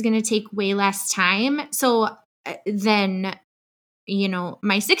obviously is going to take way less time. So than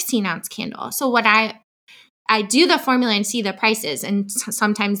my 16-ounce candle. So what I do the formula and see the prices, and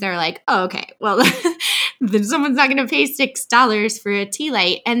sometimes they're like, oh, okay, well, then someone's not going to pay $6 for a tea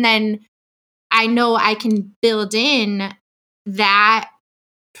light. And then I know I can build in that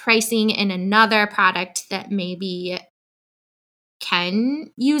pricing in another product that maybe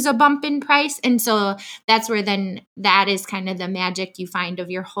can use a bump in price. And so that's where then that is kind of the magic you find of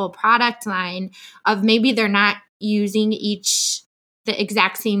your whole product line of maybe they're not using the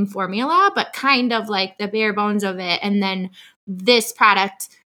exact same formula, but kind of like the bare bones of it. And then this product,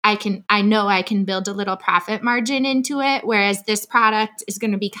 I know I can build a little profit margin into it. Whereas this product is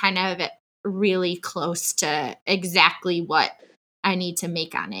going to be kind of really close to exactly what I need to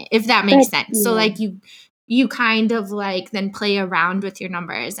make on it, if that makes sense. Yeah. So like you kind of like then play around with your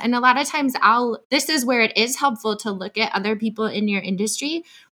numbers. And a lot of times this is where it is helpful to look at other people in your industry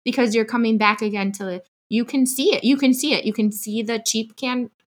because you're coming back again to you can see it. You can see it. You can see the cheap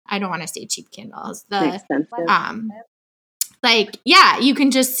I don't want to say cheap candles. You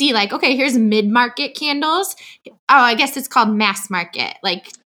can just see like, okay, here's mid-market candles. Oh, I guess it's called mass market.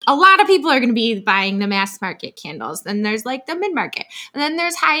 Like a lot of people are going to be buying the mass market candles. Then there's like the mid-market. And then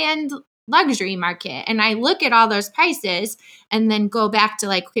there's high-end luxury market. And I look at all those prices and then go back to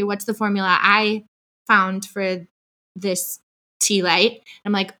like, okay, what's the formula I found for this tea light?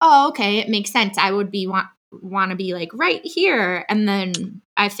 I'm like, oh, okay, it makes sense. I would want to be like right here. And then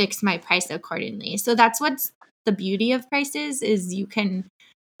I fix my price accordingly. So that's what's the beauty of prices is you can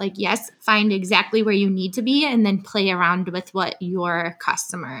like, yes, find exactly where you need to be and then play around with what your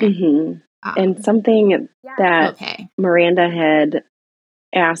customer. Mm-hmm. And something that Miranda had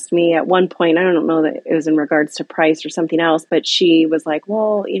asked me at one point, I don't know that it was in regards to price or something else, but she was like,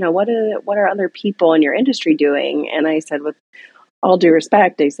 well, what are other people in your industry doing? And I said, with all due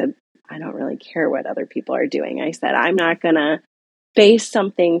respect, I said, I don't really care what other people are doing. I said, I'm not going to base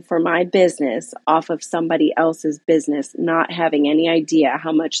something for my business off of somebody else's business, not having any idea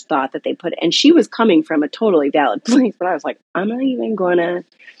how much thought that they put. And she was coming from a totally valid place, but I was like, I'm not even going to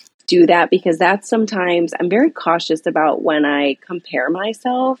do that because that's sometimes I'm very cautious about when I compare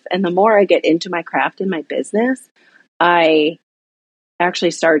myself. And the more I get into my craft and my business, I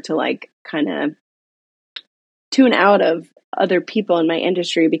actually start to like kind of tune out of other people in my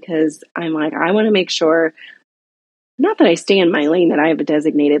industry because I'm like, I want to make sure not that I stay in my lane, that I have a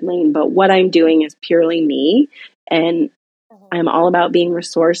designated lane, but what I'm doing is purely me. And I'm all about being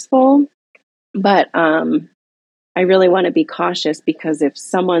resourceful. But I really want to be cautious because if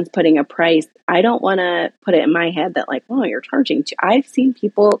someone's putting a price, I don't want to put it in my head that like, oh, you're charging too. I've seen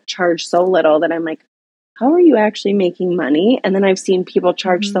people charge so little that I'm like, how are you actually making money? And then I've seen people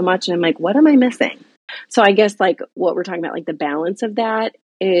charge so much and I'm like, what am I missing? So I guess like what we're talking about, like the balance of that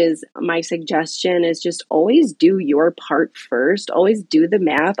is my suggestion is just always do your part first, always do the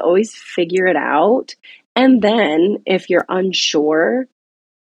math, always figure it out. And then if you're unsure,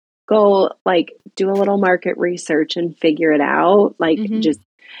 go like do a little market research and figure it out. Like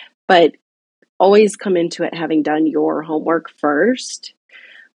but always come into it having done your homework first.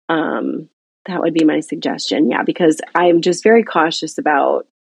 That would be my suggestion. Yeah, because I'm just very cautious about,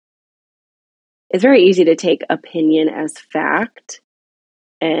 it's very easy to take opinion as fact.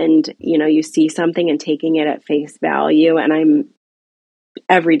 And, you see something and taking it at face value. And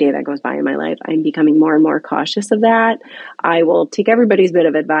every day that goes by in my life, I'm becoming more and more cautious of that. I will take everybody's bit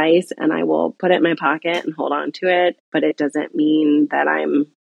of advice and I will put it in my pocket and hold on to it. But it doesn't mean that I'm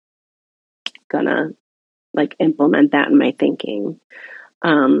gonna like implement that in my thinking.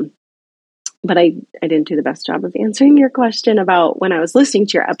 But I didn't do the best job of answering your question about when I was listening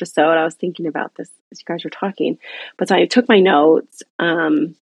to your episode. I was thinking about this as you guys were talking. But so I took my notes.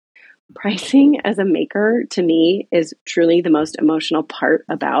 Pricing as a maker to me is truly the most emotional part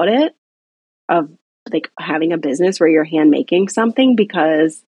about it, of like having a business where you're hand making something,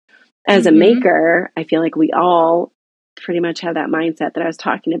 because as a maker, I feel like we all pretty much have that mindset that I was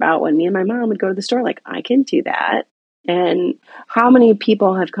talking about when me and my mom would go to the store. Like, I can do that. And how many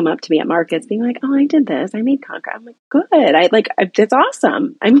people have come up to me at markets being like, oh, I did this. I made concrete. I'm like, good. That's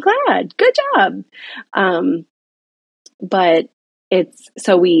awesome. I'm glad. Good job. But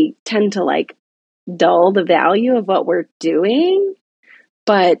so we tend to like dull the value of what we're doing,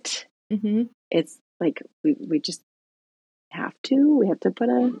 but it's like, we just we have to put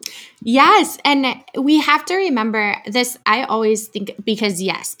Yes. And we have to remember this. I always think, because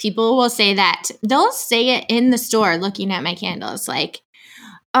yes, people will say that, they'll say it in the store looking at my candles, like,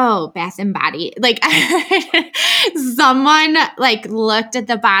 oh, Bath and Body. Like someone like looked at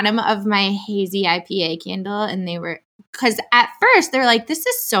the bottom of my hazy IPA candle and because at first they're like, this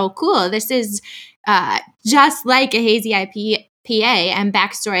is so cool. This is just like a hazy IPA. And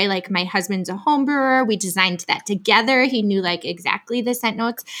backstory, like my husband's a home brewer. We designed that together. He knew like exactly the scent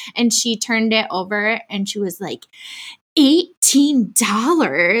notes, and she turned it over and she was like,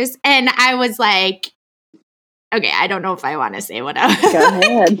 $18. And I was like, okay, I don't know if I want to say what I was. Go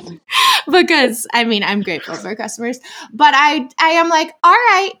ahead. Because I mean, I'm grateful for customers, but I am like, all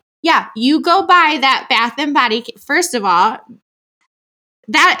right, yeah, you go buy that Bath and Body. First of all,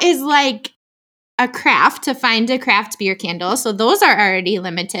 that is like a craft to find a craft beer candle. So those are already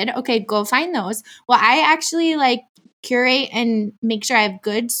limited. Okay, go find those. Well, I actually like curate and make sure I have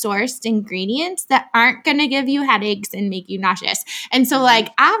good sourced ingredients that aren't going to give you headaches and make you nauseous. And so like,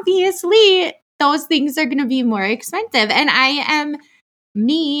 obviously those things are going to be more expensive. And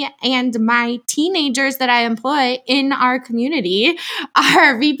me and my teenagers that I employ in our community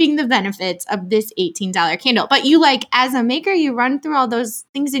are reaping the benefits of this $18 candle. But you like, as a maker, you run through all those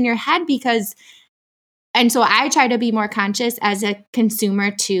things in your head and so I try to be more conscious as a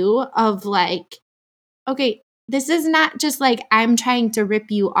consumer too, of like, okay, this is not just like I'm trying to rip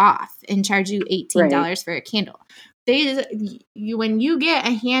you off and charge you $18 for a candle. When you get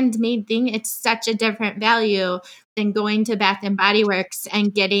a handmade thing, it's such a different value than going to Bath and Body Works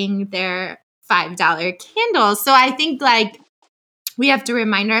and getting their $5 candles. So I think like we have to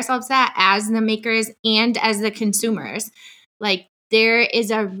remind ourselves that as the makers and as the consumers, like there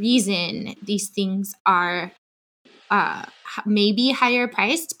is a reason these things are maybe higher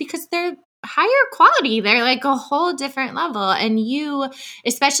priced, because they're higher quality. They're like a whole different level. And you,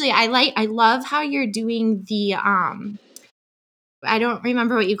 especially, I love how you're doing the, I don't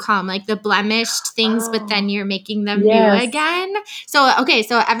remember what you call them, like the blemished things, but then you're making them new again. So, okay.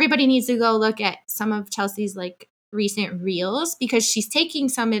 So everybody needs to go look at some of Chelsea's like recent reels, because she's taking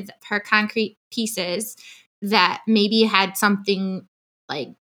some of her concrete pieces that maybe had something like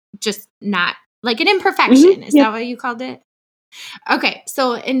just not like an imperfection. Is that what you called it? Okay.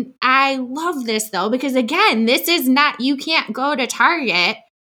 So, and I love this though, because again, this is not, you can't go to Target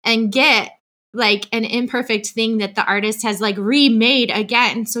and get like an imperfect thing that the artist has like remade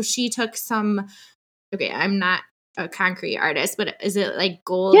again. So she took okay, I'm not a concrete artist, but is it like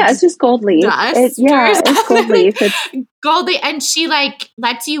gold? Yeah, it's just gold leaf. Dust it's gold leaf. Gold leaf. And she like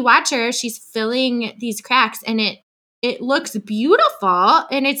lets you watch her. She's filling these cracks and it looks beautiful.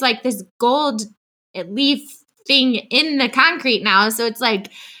 And it's like this gold leaf thing in the concrete now. So it's like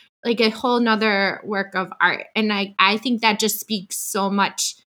a whole nother work of art. And I think that just speaks so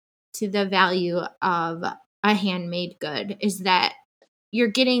much to the value of a handmade good, is that you're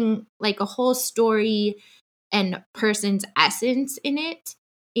getting like a whole story and person's essence in it.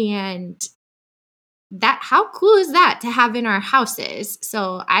 And that, how cool is that to have in our houses?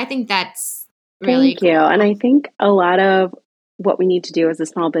 So I think that's really cool. And I think a lot of what we need to do as a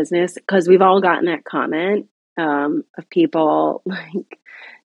small business, because we've all gotten that comment of people like,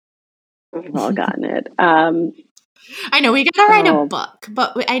 we've all gotten it. I know we got to write a book,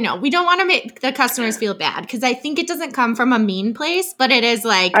 but I know we don't want to make the customers feel bad, because I think it doesn't come from a mean place, but it is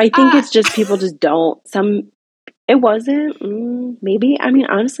like, I think it's just people just don't. It wasn't maybe. I mean,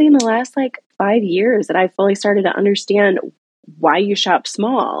 honestly, in the last like 5 years that I fully started to understand why you shop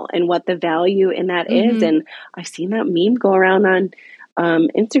small and what the value in that is. And I've seen that meme go around on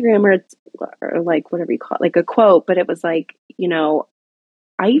Instagram or like whatever you call it, like a quote, but it was like,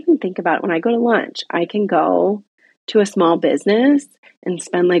 I even think about it when I go to lunch. I can go to a small business and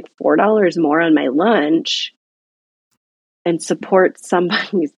spend like $4 more on my lunch and support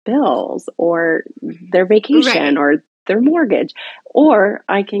somebody's bills or their vacation or their mortgage. Or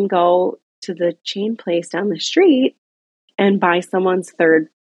I can go to the chain place down the street and buy someone's third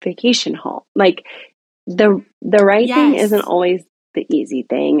vacation home. Like the right thing isn't always the easy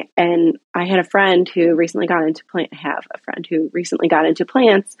thing. And I had a friend who recently got into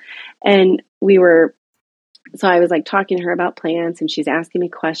plants, and so I was like talking to her about plants, and she's asking me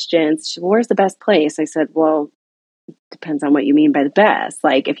questions. She said, well, where's the best place? I said, well, depends on what you mean by the best.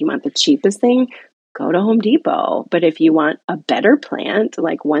 Like if you want the cheapest thing, go to Home Depot. But if you want a better plant,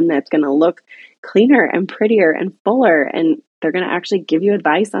 like one that's going to look cleaner and prettier and fuller, and they're going to actually give you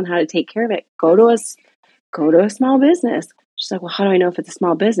advice on how to take care of it, go to a small business. She's like, well, how do I know if it's a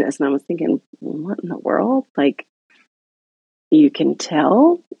small business? And I was thinking, what in the world? Like, you can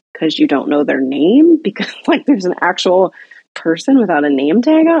tell because you don't know their name, because like there's an actual person without a name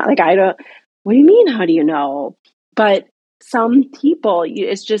tag on. Like, what do you mean? How do you know? But some people,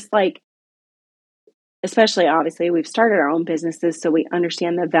 it's just like, especially obviously we've started our own businesses, so we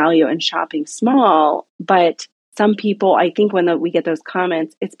understand the value in shopping small. But some people, I think when we get those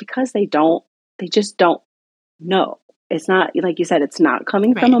comments, it's because they just don't know. It's not, like you said, it's not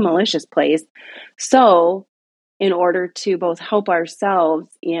coming from a malicious place. So in order to both help ourselves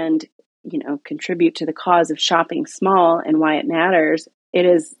and, contribute to the cause of shopping small and why it matters, it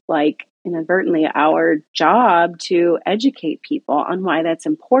is like inadvertently our job to educate people on why that's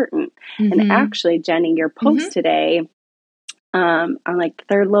important. And actually, Jenny, your post today, on like the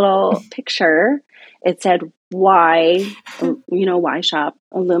third little picture, it said why shop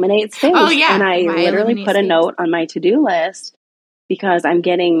illuminate space. Oh yeah. And I literally put a note on my to-do list, because I'm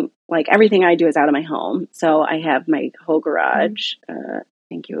getting, like, everything I do is out of my home. So I have my whole garage.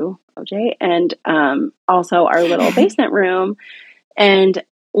 Thank you, OJ. And also our little basement room. And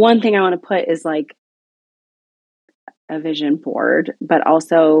one thing I want to put is like a vision board, but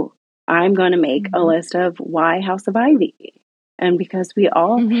also I'm going to make a list of why House of Ivy. And because we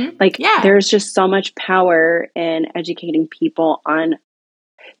all there's just so much power in educating people on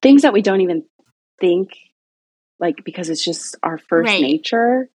things that we don't even think, like, because it's just our first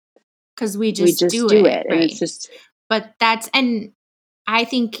nature. Because we just do it. Right. And it's just, but and I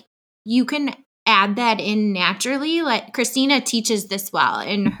think you can add that in naturally. Like Christina teaches this well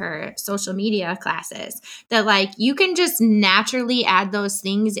in her social media classes, that like you can just naturally add those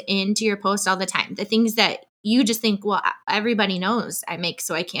things into your post all the time. The things that you just think, well, everybody knows I make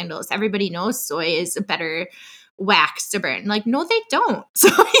soy candles. Everybody knows soy is a better wax to burn. Like, no, they don't. So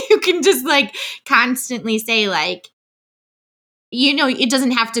you can just like constantly say like, it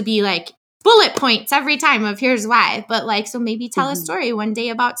doesn't have to be like bullet points every time of here's why, but like, so maybe tell a story one day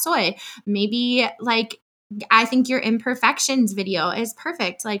about soy. Maybe like, I think your imperfections video is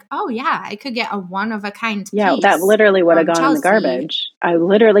perfect. Like, oh yeah, I could get a one of a kind piece. Yeah, that literally would have gone in the garbage. I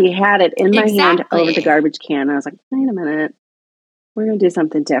literally had it in my hand over the garbage can. I was like, wait a minute, we're going to do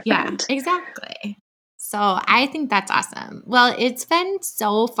something different. Yeah, exactly. So I think that's awesome. Well, it's been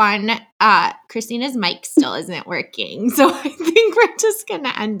so fun. Christina's mic still isn't working, so I think we're just going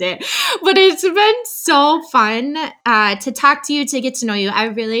to end it. But it's been so fun to talk to you, to get to know you. I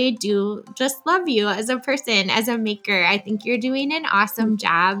really do just love you as a person, as a maker. I think you're doing an awesome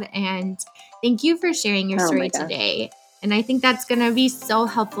job, and thank you for sharing your story today. And I think that's going to be so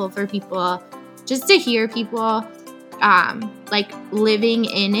helpful for people, just to hear people like living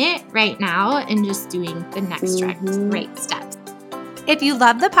in it right now and just doing the next right steps. If you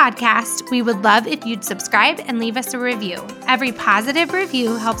love the podcast, we would love if you'd subscribe and leave us a review. Every positive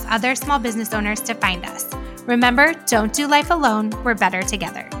review helps other small business owners to find us. Remember, don't do life alone. We're better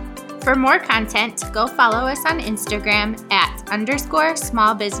together. For more content, go follow us on Instagram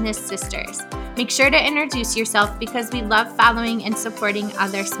 @_smallbusinesssisters. Make sure to introduce yourself, because we love following and supporting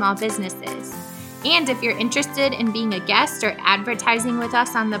other small businesses. And if you're interested in being a guest or advertising with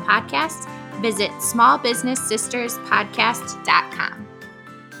us on the podcast, visit smallbusinesssisterspodcast.com.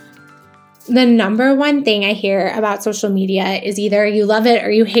 The number one thing I hear about social media is either you love it or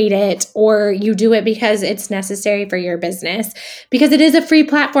you hate it, or you do it because it's necessary for your business, because it is a free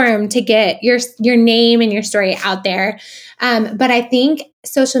platform to get your name and your story out there. But I think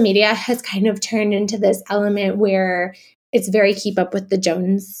social media has kind of turned into this element where it's very keep up with the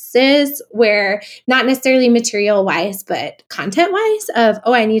Joneses, where not necessarily material wise, but content wise of,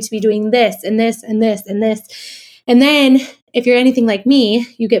 oh, I need to be doing this and this and this and this. And then if you're anything like me,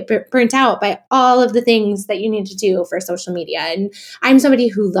 you get burnt out by all of the things that you need to do for social media. And I'm somebody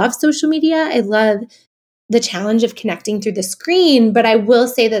who loves social media. I love the challenge of connecting through the screen, but I will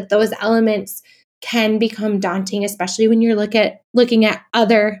say that those elements can become daunting, especially when you're looking at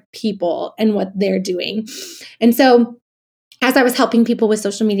other people and what they're doing. And so as I was helping people with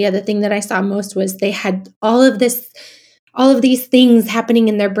social media, the thing that I saw most was they had all of these things happening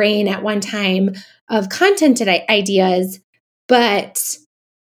in their brain at one time of content ideas, but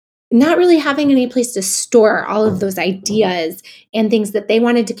not really having any place to store all of those ideas and things that they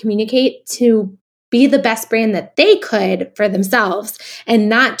wanted to communicate to be the best brand that they could for themselves and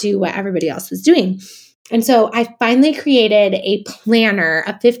not do what everybody else was doing. And so I finally created a planner,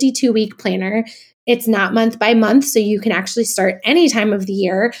 a 52-week planner. It's not month by month, so you can actually start any time of the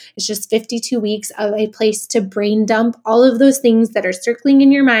year. It's just 52 weeks of a place to brain dump all of those things that are circling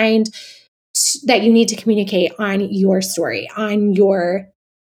in your mind that you need to communicate on your story, on your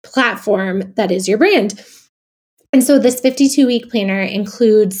platform that is your brand. And so this 52-week planner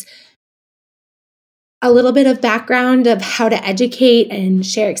includes a little bit of background of how to educate and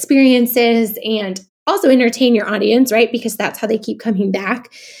share experiences and also entertain your audience, right? Because that's how they keep coming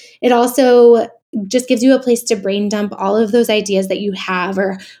back. It also just gives you a place to brain dump all of those ideas that you have,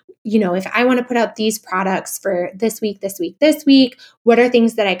 or, if I want to put out these products for this week, what are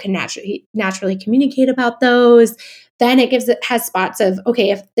things that I can naturally communicate about those? Then it has spots of,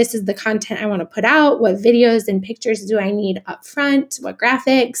 okay, if this is the content I want to put out, what videos and pictures do I need up front? What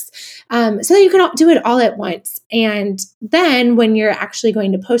graphics? So that you can do it all at once. And then when you're actually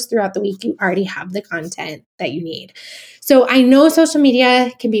going to post throughout the week, you already have the content that you need. So I know social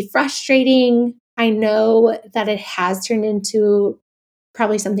media can be frustrating. I know that it has turned into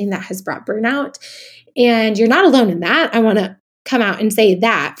probably something that has brought burnout. And you're not alone in that. I want to come out and say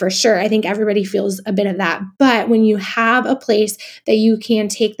that for sure. I think everybody feels a bit of that. But when you have a place that you can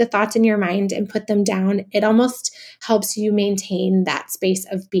take the thoughts in your mind and put them down, it almost helps you maintain that space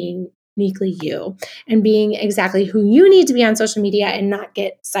of being uniquely you and being exactly who you need to be on social media and not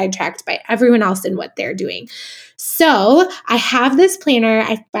get sidetracked by everyone else and what they're doing. So I have this planner.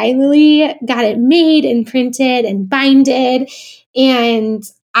 I finally got it made and printed and binded, and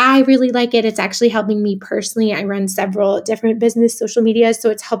I really like it. It's actually helping me personally. I run several different business social medias, so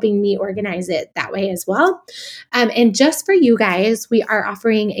it's helping me organize it that way as well. And just for you guys, we are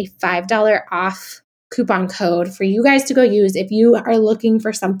offering a $5 off coupon code for you guys to go use if you are looking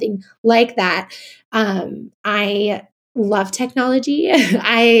for something like that. I love technology.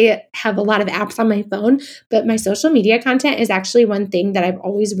 I have a lot of apps on my phone, but my social media content is actually one thing that I've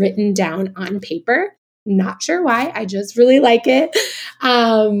always written down on paper. Not sure why. I just really like it.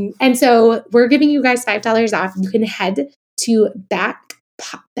 And so we're giving you guys $5 off. You can head to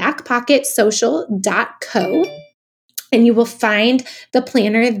backpocketsocial.co. And you will find the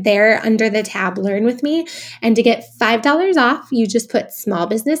planner there under the tab Learn With Me. And to get $5 off, you just put Small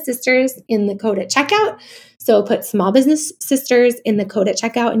Business Sisters in the code at checkout. So put Small Business Sisters in the code at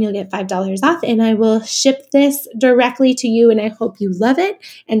checkout and you'll get $5 off. And I will ship this directly to you. And I hope you love it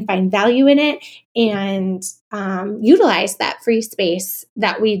and find value in it and utilize that free space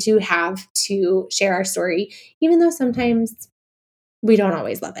that we do have to share our story, even though sometimes we don't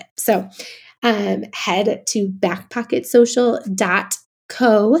always love it. So head to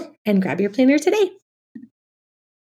backpocketsocial.co and grab your planner today.